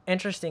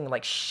interesting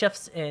like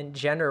shifts in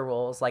gender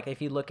roles. Like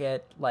if you look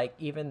at like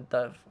even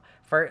the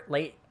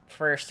late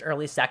first,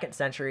 early second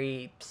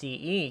century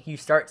CE, you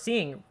start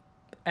seeing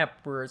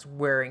emperors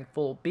wearing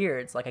full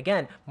beards. Like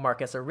again,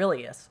 Marcus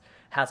Aurelius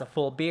has a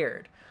full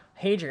beard.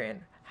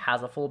 Hadrian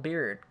has a full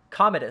beard.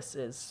 Commodus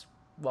is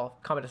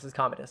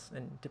Commodus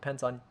and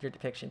depends on your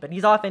depiction, but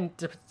he's often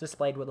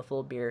displayed with a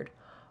full beard.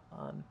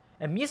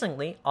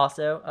 Amusingly,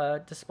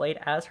 also displayed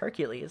as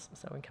Hercules,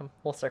 so we come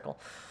full circle.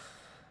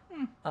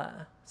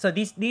 So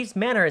these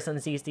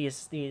mannerisms,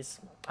 these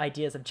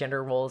ideas of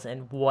gender roles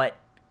and what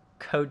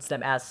codes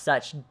them as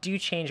such do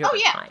change over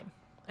time,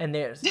 and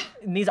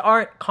these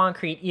aren't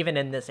concrete even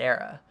in this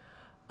era.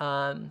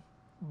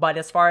 But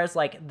as far as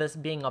like this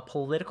being a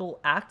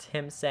political act,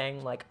 him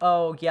saying like,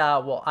 oh yeah,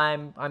 well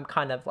I'm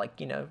kind of like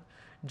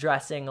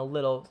dressing a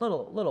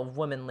little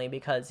womanly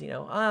because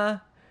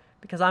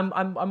because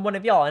I'm one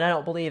of y'all and I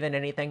don't believe in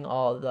anything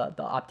all the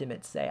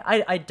optimists say.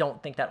 I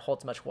don't think that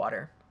holds much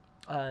water,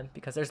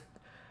 because there's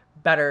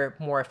better,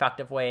 more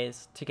effective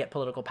ways to get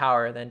political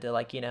power than to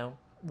like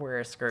wear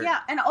a skirt. Yeah,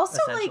 and also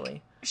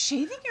like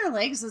shaving your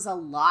legs is a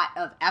lot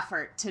of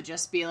effort to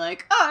just be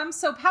like, oh, I'm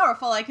so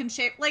powerful, I can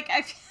shave. Like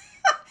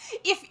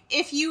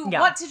if you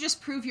want to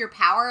just prove your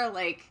power,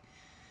 like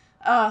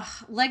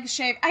leg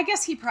shave. I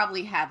guess he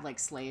probably had like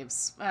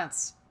slaves.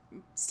 That's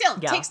still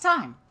takes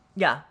time.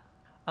 Yeah.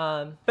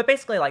 But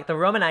basically, like, the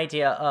Roman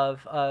idea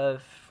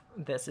of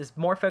this is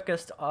more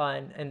focused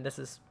on, and this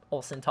is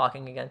Olson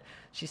talking again.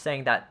 She's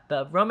saying that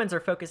the Romans are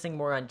focusing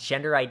more on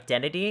gender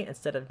identity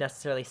instead of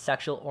necessarily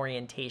sexual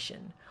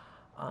orientation.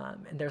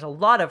 And there's a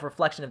lot of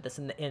reflection of this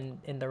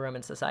in the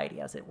Roman society,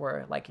 as it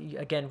were. Like,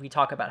 again, we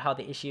talk about how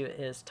the issue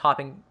is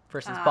topping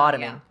versus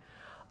bottoming.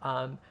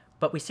 Yeah.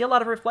 But we see a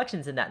lot of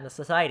reflections in that in the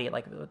society,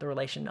 like the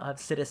relation of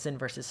citizen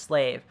versus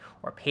slave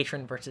or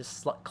patron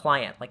versus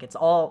client. Like, it's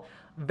all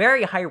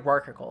very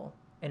hierarchical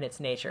in its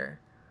nature.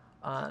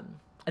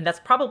 And that's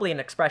probably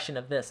an expression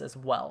of this as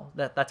well.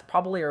 That's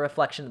probably a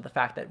reflection of the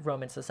fact that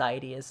Roman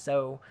society is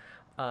so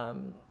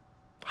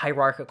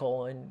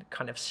hierarchical and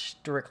kind of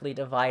strictly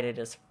divided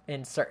as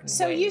in certain ways.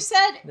 So you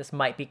said this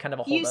might be kind of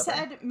a holdover. You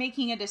said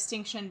making a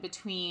distinction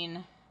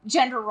between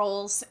gender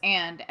roles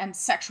and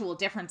sexual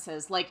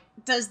differences. Like,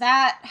 does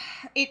that?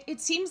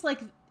 It seems like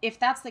if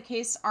that's the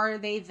case, are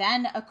they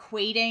then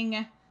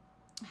equating?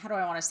 How do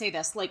I want to say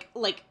this? Like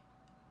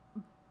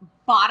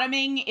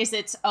bottoming is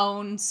its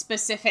own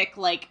specific,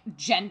 like,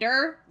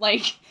 gender.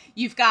 Like,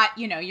 you've got,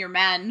 your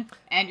men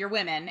and your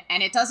women,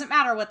 and it doesn't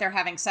matter what they're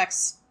having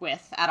sex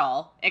with at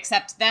all,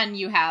 except then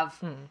you have,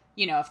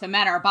 if the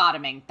men are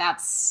bottoming,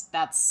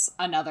 that's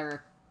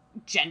another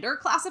gender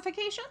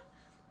classification?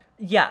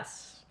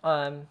 Yes,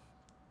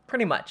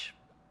 pretty much.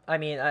 I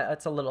mean,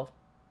 it's a little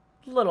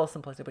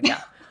simplistic, but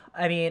yeah.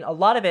 I mean, a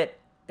lot of it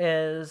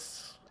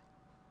is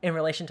in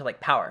relation to, like,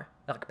 power.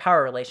 Like,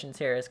 power relations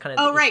here is kind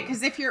of right,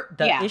 because if you're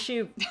the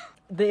issue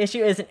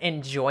isn't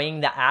enjoying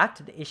the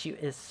act. The issue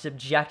is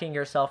subjecting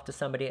yourself to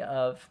somebody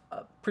of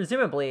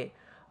presumably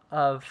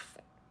of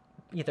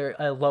either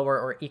a lower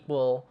or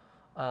equal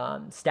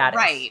status,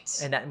 right?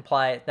 And that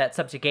implies that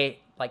subjugate,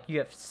 like, you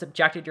have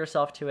subjected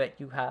yourself to it.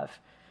 You have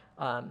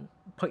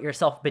put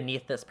yourself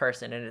beneath this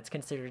person, and it's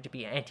considered to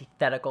be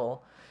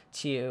antithetical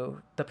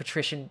to the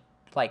patrician,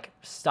 like,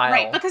 style,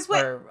 right, because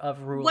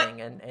of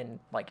ruling, and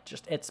like,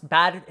 just it's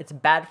bad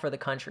for the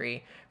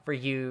country for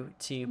you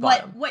to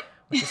bottom, which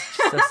is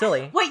so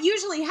silly. What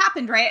usually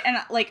happened, right? And,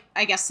 like,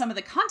 I guess some of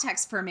the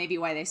context for maybe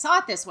why they saw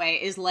it this way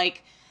is,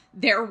 like,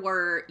 there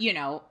were,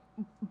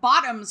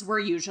 bottoms were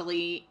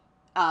usually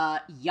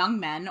young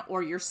men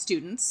or your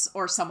students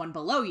or someone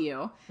below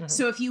you. Mm-hmm.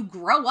 So if you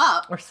grow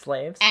up or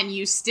slaves and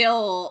you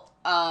still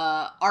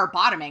are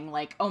bottoming,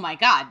 like, oh my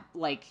God,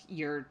 like,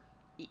 you're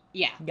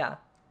yeah.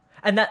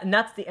 And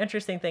that's the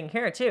interesting thing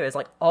here too, is,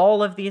 like,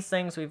 all of these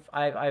things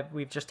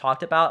we've just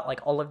talked about,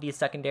 like, all of these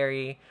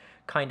secondary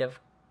kind of,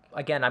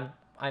 again,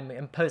 I'm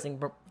imposing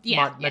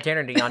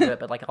modernity onto it,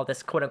 but, like, all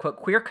this quote unquote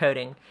queer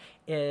coding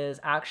is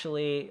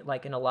actually,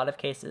 like, in a lot of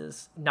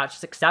cases not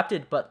just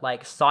accepted but,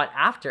 like, sought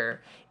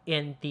after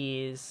in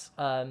these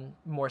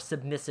more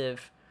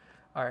submissive,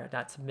 or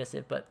not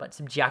submissive but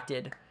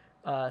subjected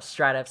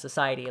strata of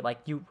society. Like,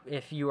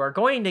 if you are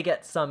going to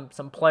get some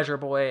pleasure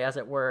boy, as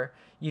it were,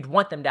 you'd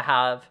want them to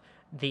have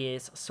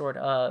these sort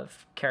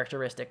of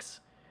characteristics,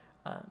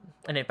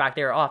 and in fact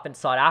they are often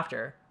sought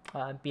after,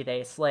 be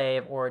they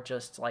slave or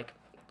just, like,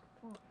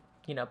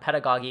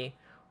 pedagogy,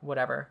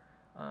 whatever.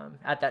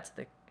 That's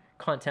the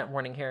content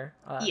warning here.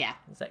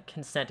 Is that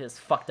consent is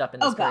fucked up in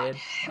this period.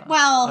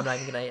 Well, I'm not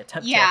even going to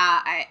attempt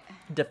to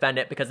defend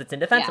it because it's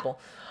indefensible.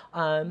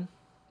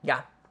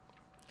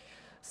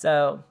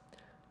 So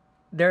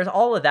there's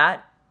all of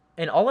that,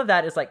 and all of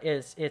that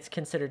is it's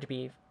considered to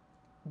be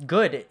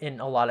good in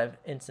a lot of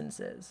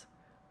instances.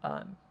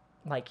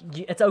 Like,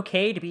 it's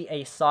okay to be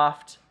a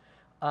soft,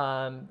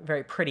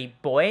 very pretty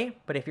boy,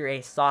 but if you're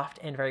a soft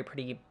and very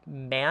pretty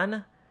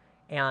man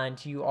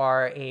and you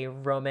are a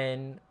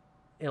Roman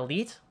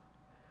elite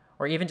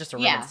or even just a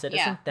Roman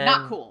citizen, then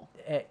not cool.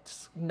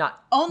 It's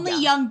not. Only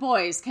young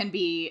boys can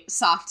be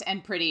soft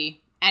and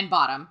pretty and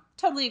bottom.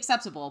 Totally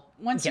acceptable.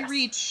 Once you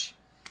reach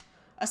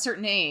a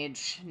certain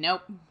age,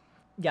 nope.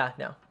 Yeah,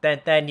 no.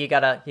 Then you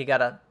gotta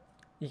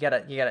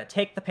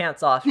take the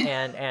pants off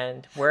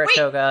and wear a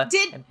toga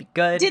and be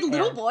good. Did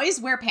little boys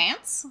wear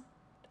pants?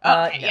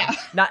 Okay, no.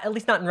 Not, at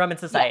least not in Roman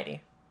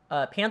society.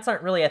 Yeah. Pants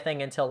aren't really a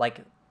thing until, like,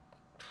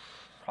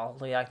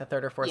 probably, like, the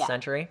 3rd or 4th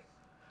century.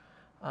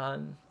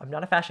 I'm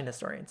not a fashion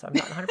historian, so I'm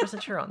not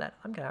 100% sure on that.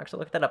 I'm gonna actually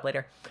look that up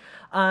later.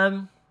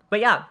 But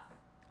yeah,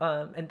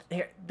 and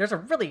there's a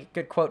really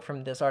good quote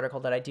from this article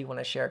that I do want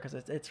to share because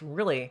it's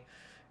really.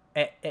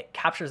 It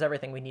captures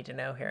everything we need to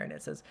know here. And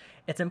it says,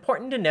 it's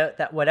important to note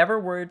that whatever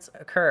words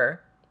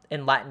occur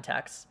in Latin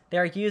texts, they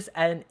are used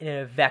in an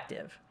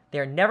invective. They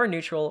are never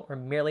neutral or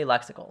merely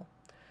lexical.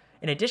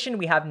 In addition,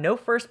 we have no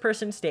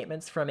first-person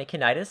statements from a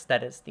conitus,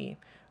 that is the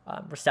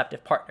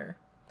receptive partner,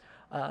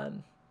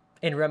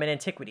 in Roman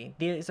antiquity.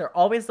 These are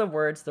always the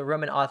words the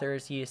Roman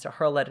authors use to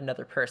hurl at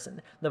another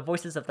person. The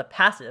voices of the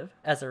passive,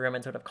 as the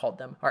Romans would have called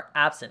them, are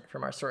absent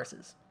from our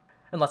sources.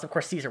 Unless, of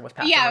course, Caesar was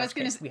passive. Yeah, I was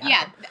going to say,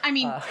 I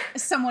mean,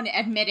 someone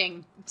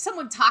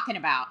talking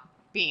about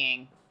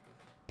being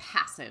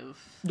passive.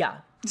 Yeah.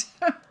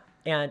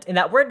 And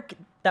that word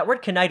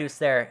conitus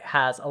there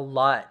has a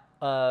lot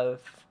to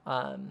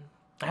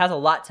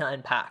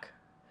unpack.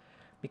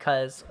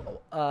 Because,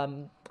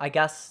 I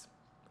guess,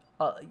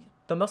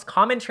 the the most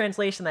common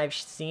translation I've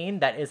seen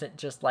that isn't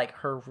just like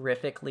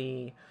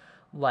horrifically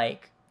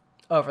like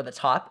over the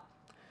top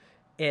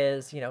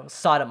is, you know,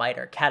 sodomite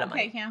or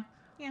catamite. Okay,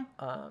 yeah.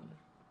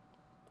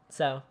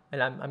 So,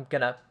 and I'm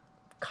gonna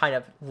kind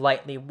of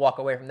lightly walk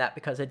away from that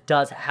because it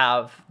does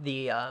have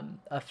the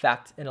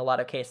effect in a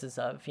lot of cases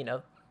of, you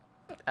know,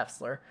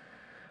 F-slur.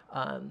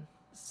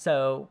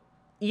 So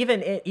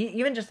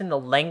even just in the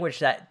language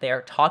that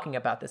they're talking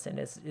about this in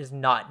is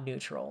not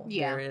neutral.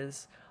 Yeah. There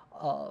is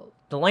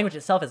the language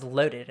itself is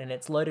loaded, and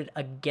it's loaded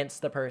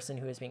against the person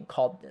who is being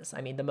called this. I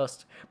mean,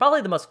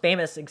 probably the most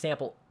famous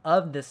example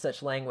of this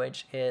such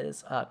language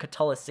is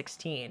Catullus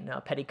 16.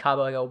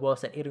 Pedicabo yo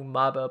vos et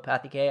irumabo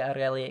patike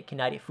areli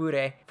kinari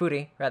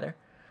furi, rather.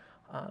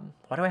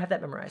 Why do I have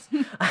that memorized?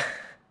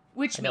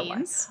 Which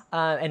means?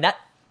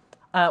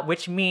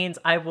 Which means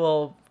I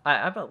will...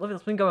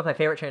 let me go with my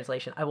favorite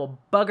translation. I will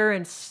bugger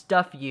and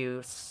stuff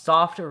you,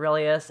 soft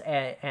Aurelius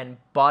and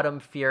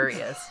bottom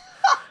furious.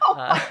 Oh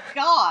my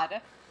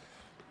god.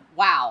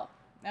 Wow.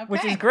 Okay.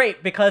 Which is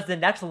great because the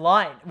next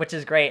line, which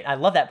is great, I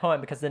love that poem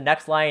because the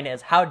next line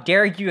is, how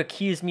dare you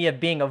accuse me of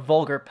being a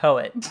vulgar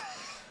poet?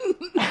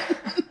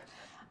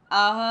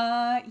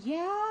 Yeah.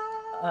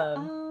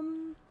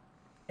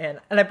 And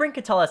I bring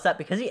Catullus up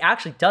because he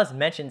actually does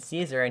mention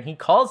Caesar, and he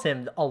calls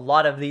him a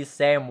lot of these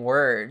same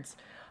words.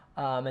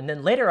 And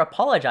then later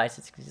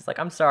apologizes because he's like,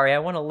 I'm sorry, I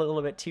went a little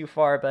bit too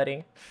far,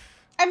 buddy.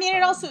 I mean,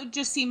 it also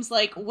just seems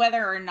like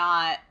whether or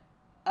not,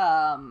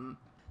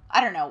 I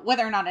don't know,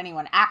 whether or not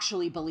anyone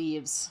actually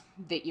believes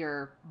that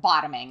you're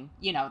bottoming,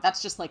 you know, that's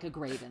just like a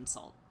great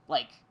insult.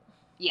 Like,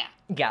 yeah.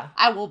 Yeah.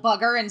 I will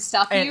bugger and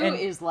stuff you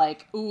is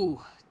like,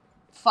 ooh,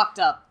 fucked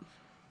up.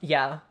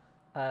 Yeah.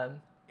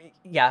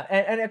 Yeah.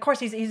 And of course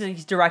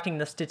he's directing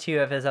this to two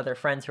of his other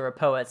friends who are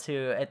poets who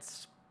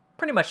it's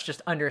pretty much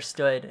just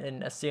understood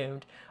and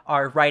assumed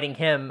are writing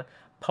him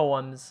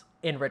poems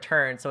in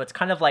return. So it's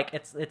kind of like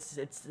it's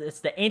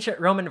the ancient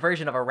Roman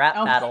version of a rap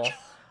battle,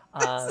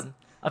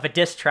 of a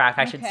diss track,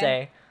 I should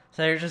say.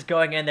 So they're just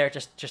going in there,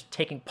 just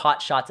taking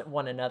pot shots at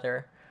one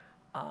another.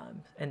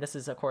 And this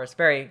is, of course,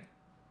 very,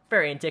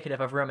 very indicative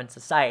of Roman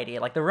society.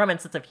 Like the Roman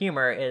sense of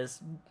humor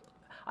is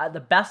the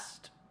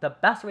best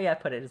way I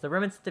put it is the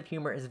Roman sense of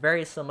humor is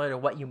very similar to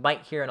what you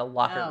might hear in a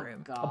locker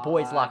room, a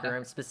boys' locker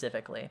room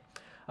specifically.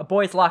 A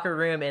boys' locker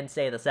room in,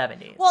 say, the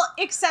 70s. Well,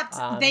 except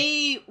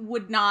they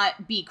would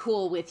not be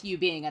cool with you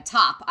being a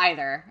top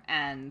either.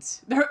 And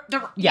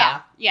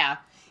yeah.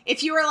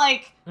 If you were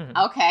like,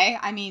 okay,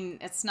 I mean,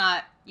 it's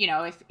not, you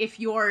know, if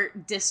your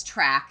diss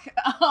track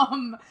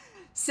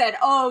said,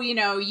 oh, you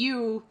know,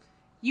 you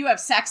have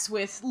sex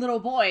with little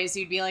boys,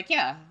 you'd be like,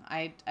 yeah,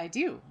 I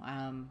do.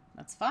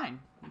 That's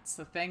fine. It's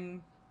the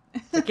thing.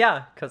 Like,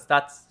 yeah, because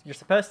that's, you're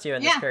supposed to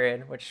in this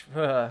period, which,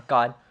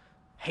 God.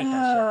 Hate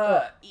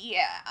that shit.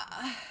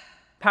 Yeah.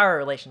 Power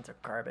relations are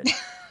garbage.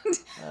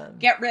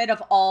 Get rid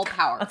of all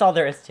power. That's all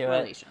there is to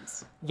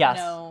relations. Yes.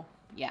 No.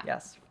 Yeah.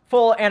 Yes.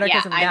 Full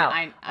anarchism now.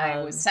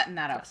 I was setting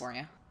that up for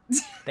you.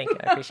 Thank you.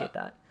 I appreciate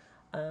that.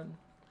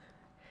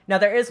 Now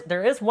there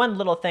is one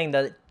little thing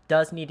that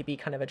does need to be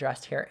kind of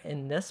addressed here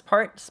in this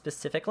part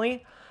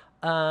specifically,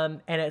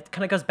 and it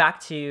kind of goes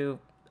back to,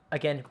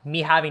 again,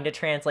 me having to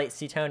translate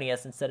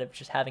Suetonius instead of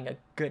just having a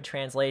good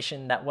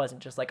translation that wasn't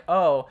just like,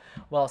 oh,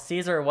 well,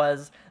 Caesar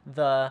was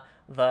the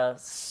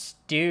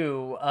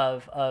stew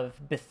of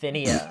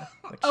Bithynia.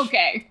 Which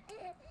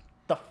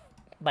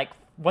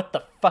what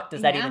the fuck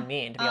does that even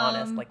mean, to be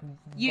honest? Like,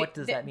 what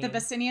does that mean? The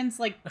Byzantines,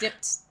 like,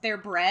 dipped their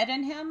bread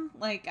in him?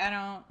 Like,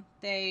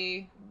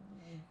 there's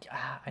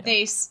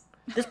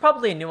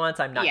probably a nuance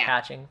I'm not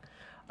catching.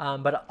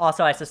 But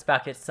also I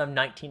suspect it's some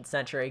 19th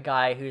century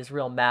guy who's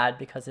real mad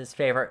because his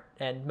favorite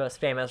and most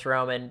famous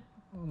Roman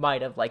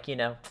might have liked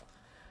to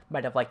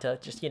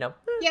just,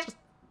 just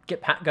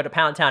go to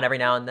Pound Town every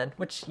now and then,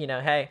 which,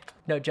 hey,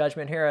 no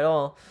judgment here at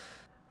all.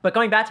 But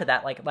going back to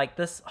that, like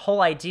this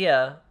whole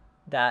idea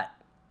that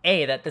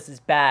A, that this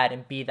is bad,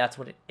 and B, that's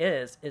what it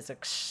is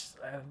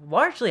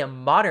largely a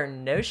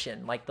modern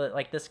notion. Like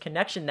this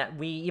connection that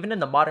we, even in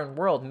the modern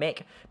world,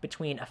 make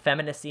between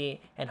effeminacy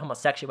and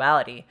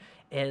homosexuality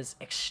is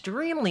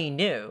extremely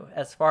new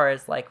as far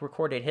as like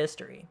recorded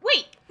history.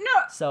 Wait, no.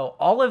 So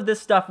all of this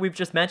stuff we've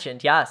just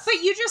mentioned, yes.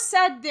 But you just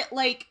said that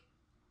like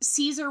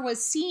Caesar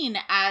was seen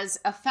as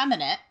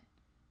effeminate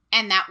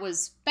and that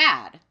was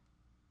bad.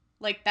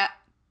 Like that.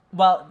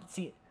 Well,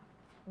 see,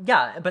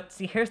 yeah, but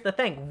see, here's the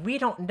thing. We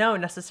don't know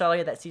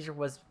necessarily that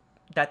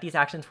that these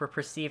actions were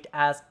perceived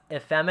as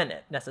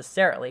effeminate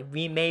necessarily.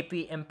 We may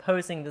be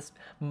imposing this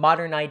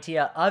modern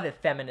idea of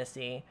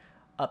effeminacy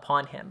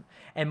upon him.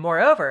 And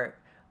moreover,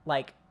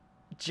 like,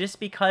 just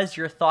because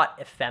you're thought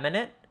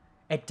effeminate,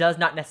 it does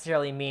not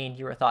necessarily mean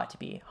you were thought to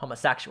be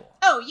homosexual.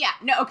 Oh, yeah.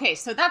 No, okay,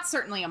 so that's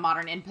certainly a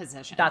modern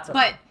imposition.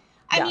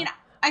 I mean,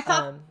 I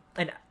thought...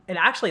 And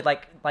actually,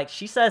 like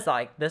she says,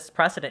 like, this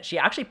precedent, she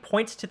actually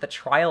points to the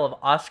trial of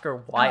Oscar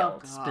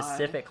Wilde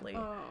specifically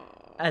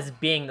as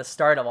being the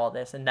start of all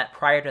this, and that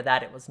prior to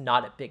that, it was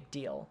not a big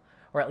deal,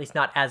 or at least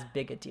not as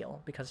big a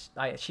deal, because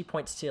she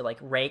points to, like,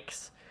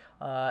 rakes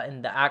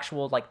and the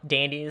actual like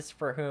dandies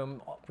for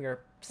whom we're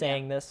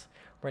saying this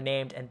were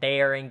named, and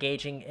they are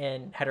engaging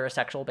in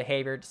heterosexual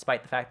behavior,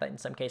 despite the fact that in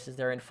some cases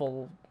they're in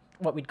full,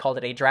 what we'd call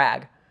it, a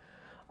drag.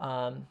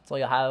 So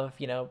you'll have,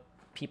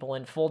 people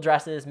in full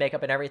dresses,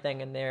 makeup and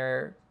everything, and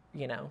they're,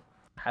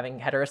 having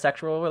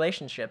heterosexual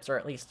relationships, or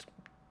at least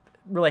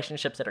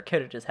relationships that are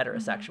coded as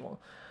heterosexual.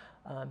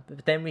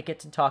 But then we get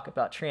to talk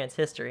about trans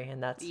history,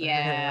 and that's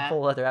a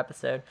whole other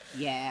episode.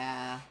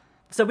 Yeah.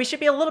 So we should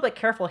be a little bit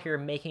careful here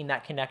making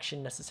that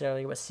connection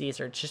necessarily with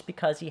Caesar, just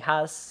because he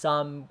has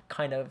some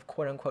kind of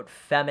quote-unquote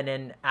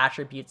feminine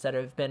attributes that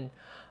have been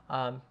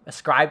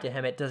ascribed to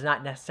him. It does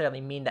not necessarily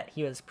mean that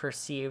he was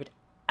perceived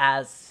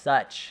as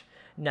such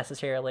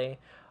necessarily,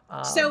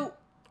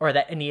 or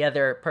that any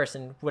other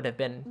person would have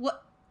been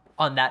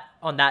on that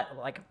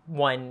like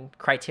one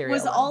criteria.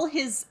 Was all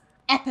his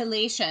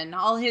epilation,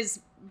 all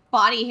his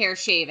body hair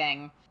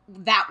shaving,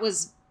 that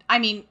was, I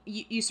mean,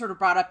 you sort of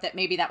brought up that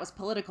maybe that was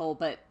political,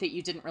 but that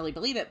you didn't really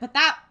believe it. But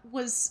that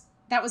was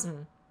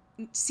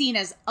seen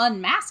as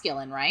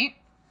unmasculine, right?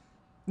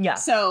 Yeah.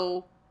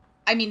 So,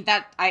 I mean,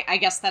 that I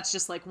guess that's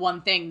just like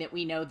one thing that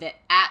we know that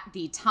at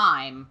the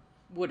time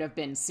would have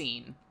been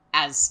seen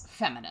as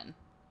feminine,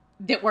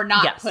 that we're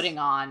not putting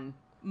on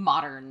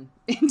modern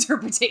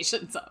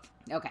interpretations of.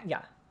 Okay.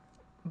 Yeah.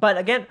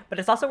 But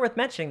it's also worth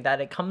mentioning that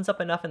it comes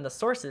up enough in the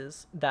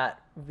sources that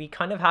we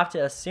kind of have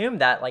to assume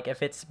that, like,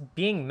 if it's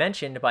being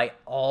mentioned by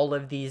all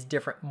of these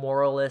different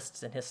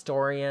moralists and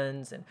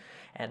historians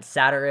and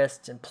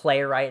satirists and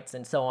playwrights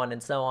and so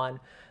on,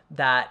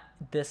 that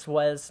this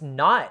was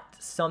not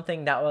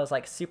something that was,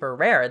 like, super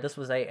rare. This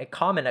was a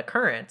common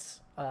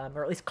occurrence,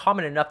 or at least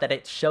common enough that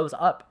it shows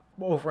up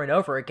over and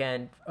over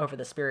again over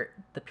the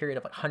period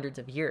of, like, hundreds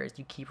of years.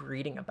 You keep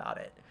reading about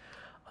it.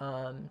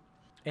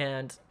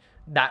 And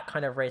that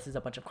kind of raises a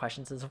bunch of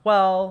questions as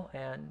well,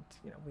 and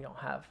we don't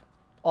have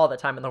all the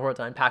time in the world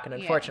to unpack it,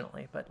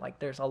 unfortunately. But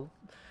like,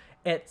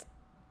 it's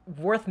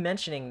worth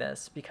mentioning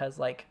this because,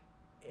 like,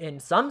 in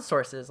some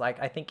sources,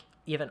 like I think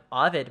even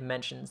Ovid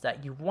mentions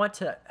that you want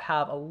to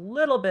have a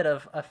little bit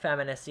of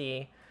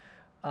effeminacy,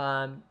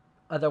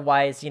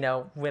 otherwise,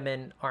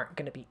 women aren't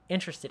going to be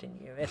interested in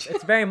you.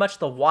 It's very much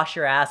the wash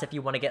your ass if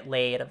you want to get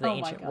laid of the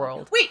ancient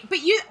world. Wait, but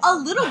a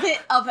little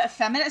bit of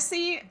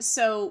effeminacy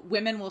so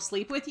women will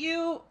sleep with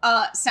you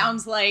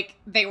sounds like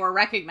they were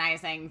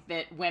recognizing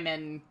that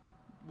women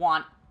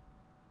want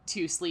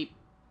to sleep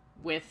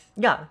with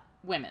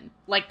women.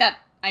 Like that,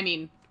 I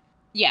mean,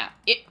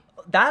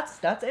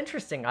 That's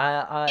interesting.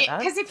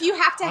 Because if you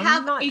have to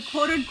have a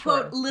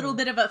quote-unquote little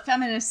bit of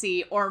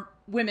effeminacy or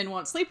women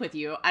won't sleep with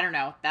you, I don't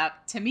know.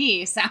 That, to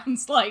me,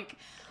 sounds like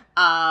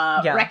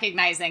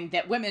recognizing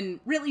that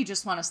women really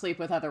just want to sleep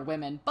with other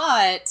women.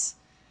 But,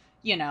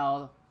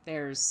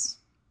 there's...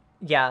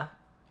 Yeah.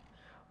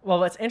 Well,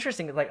 what's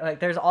interesting, like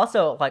there's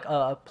also, like,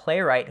 a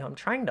playwright who I'm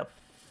trying to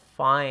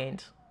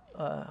find...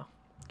 you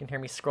can hear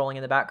me scrolling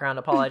in the background,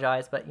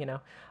 apologize, but,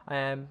 I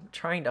am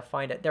trying to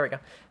find it. There we go.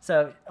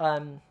 So,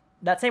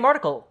 that same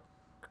article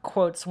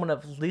quotes one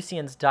of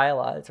Lucian's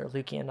dialogues, or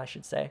Lucian, I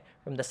should say,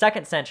 from the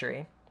 2nd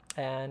century.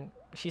 And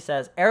she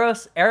says,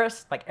 Eros,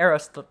 like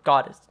Eros, the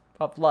god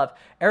of love,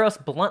 Eros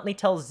bluntly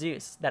tells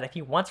Zeus that if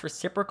he wants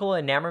reciprocal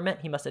enamorment,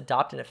 he must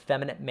adopt an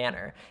effeminate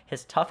manner.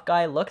 His tough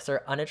guy looks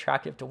are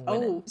unattractive to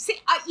women. Oh, see,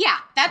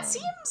 that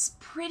seems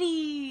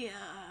pretty,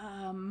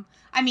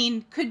 I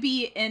mean, could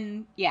be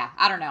in,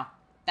 I don't know.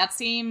 That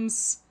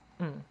seems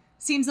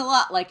a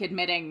lot like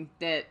admitting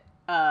that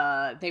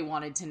they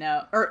wanted to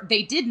know, or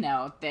they did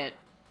know that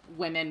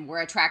women were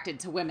attracted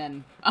to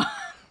women.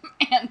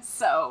 And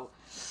so...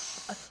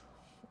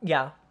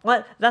 Yeah,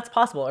 well, that's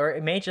possible. Or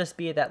it may just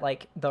be that,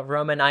 like, the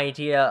Roman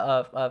idea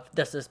of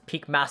this is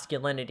peak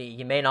masculinity.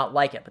 You may not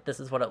like it, but this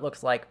is what it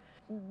looks like,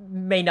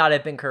 may not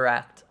have been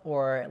correct,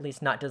 or at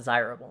least not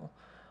desirable.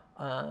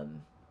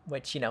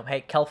 Which,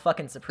 hey, Kel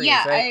fucking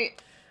surprise,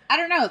 right? I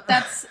don't know.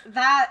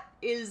 That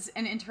is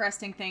an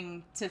interesting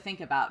thing to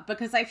think about,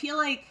 because I feel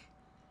like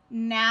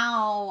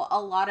now a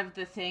lot of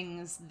the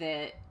things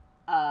that,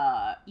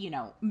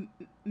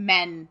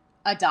 men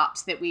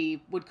adopt that we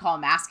would call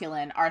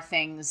masculine are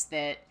things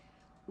that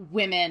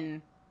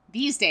women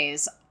these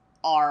days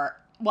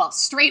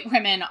straight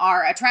women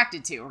are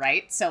attracted to,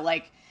 right? So,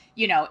 like,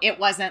 it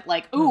wasn't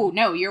like, ooh,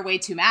 no, you're way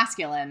too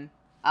masculine.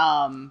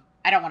 I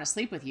don't want to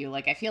sleep with you.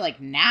 Like, I feel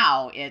like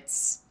now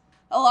it's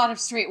a lot of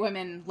straight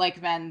women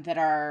like men that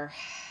are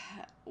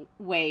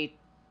way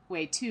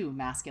too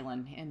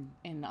masculine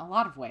in a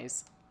lot of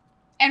ways.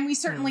 And we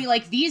certainly,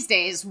 like, these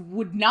days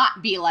would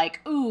not be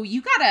like, ooh,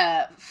 you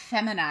gotta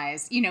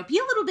feminize, be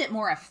a little bit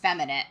more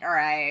effeminate, or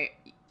I,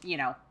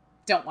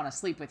 don't want to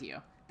sleep with you.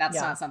 That's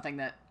not something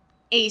that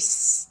a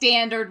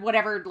standard,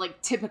 whatever,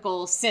 like,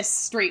 typical cis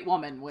straight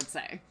woman would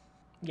say.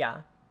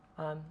 Yeah.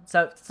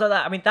 So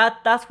that, I mean,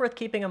 that's worth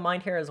keeping in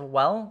mind here as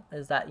well,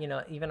 is that,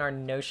 even our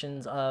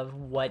notions of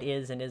what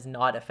is and is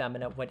not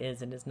effeminate, what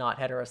is and is not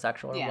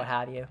heterosexual, or what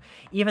have you,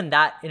 even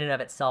that in and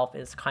of itself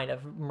is kind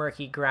of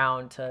murky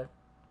ground to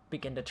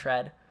begin to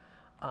tread.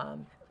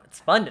 It's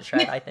fun to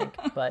tread, I think,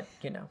 but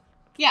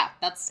Yeah,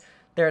 that's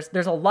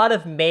there's a lot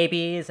of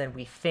maybes and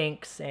we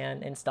thinks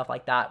and stuff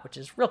like that, which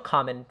is real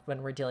common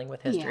when we're dealing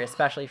with history,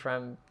 especially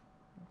from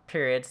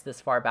periods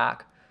this far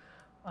back.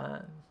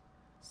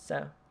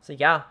 So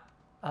yeah.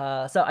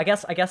 So I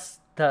guess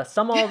to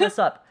sum all this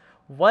up,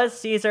 was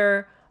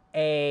Caesar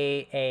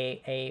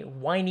a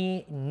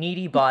whiny,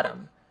 needy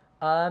bottom?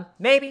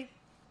 Maybe.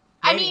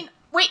 I mean,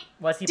 wait.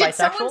 Was he did bisexual?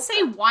 Someone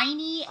say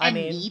whiny and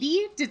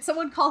needy? Did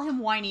someone call him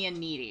whiny and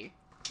needy?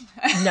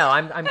 No,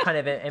 I'm kind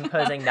of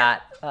imposing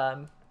that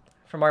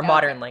from our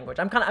modern language.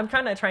 I'm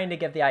kind of trying to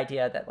give the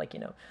idea that, like, you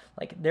know,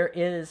 like there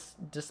is,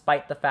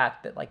 despite the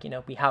fact that, like, you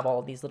know, we have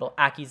all these little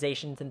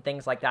accusations and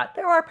things like that,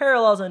 there are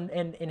parallels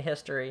in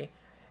history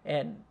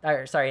in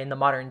the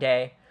modern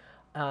day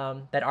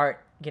that aren't,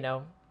 you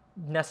know,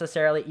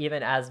 necessarily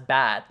even as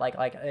bad.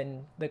 Like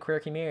in the queer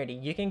community,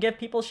 you can give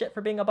people shit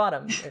for being a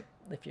bottom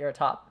if you're a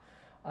top.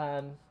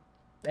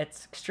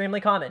 It's extremely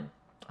common.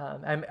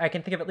 I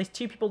can think of at least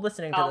 2 people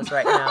listening to this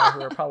right now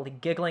who are probably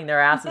giggling their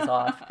asses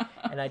off.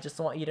 And I just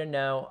want you to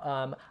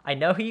know, I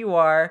know who you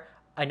are,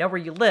 I know where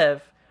you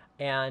live,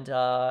 and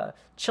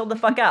chill the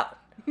fuck out.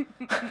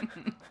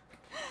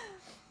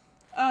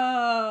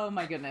 Oh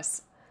my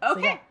goodness.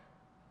 Okay.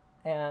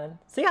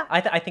 So yeah,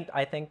 I think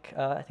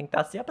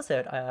that's the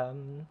episode.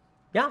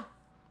 Yeah.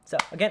 So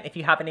again, if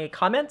you have any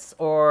comments,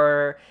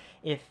 or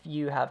if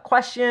you have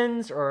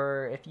questions,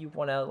 or if you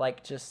want to,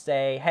 like, just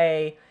say,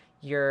 hey,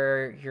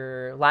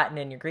 your Latin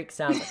and your Greek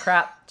sounds like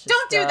crap. Just,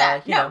 don't do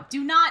that. No,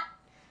 do not.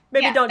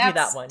 Maybe don't do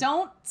that one.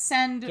 Don't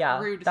send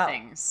rude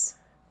things.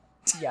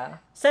 Yeah.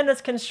 Send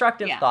us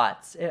constructive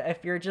thoughts.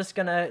 If you're just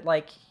gonna,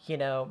 like, you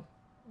know,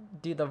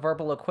 do the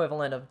verbal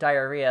equivalent of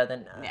diarrhea,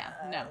 then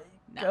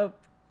no.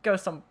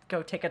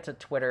 Go take it to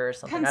Twitter or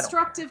something.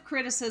 Constructive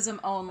criticism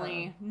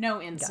only. No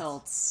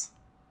insults. Yes.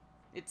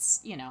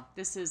 It's, you know,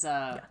 this is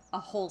a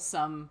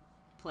wholesome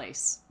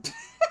place.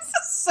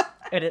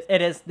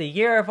 It is the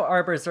year of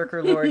our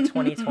Berserker Lord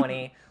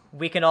 2020.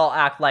 We can all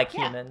act like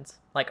humans,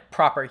 like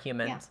proper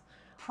humans. Yeah.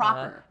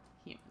 Proper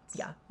humans.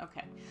 Yeah.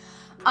 Okay.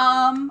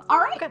 All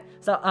right. Okay.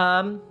 So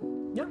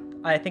yeah,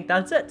 I think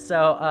that's it.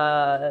 So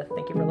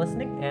thank you for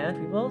listening, and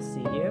we will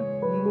see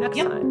you next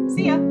time.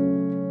 See ya.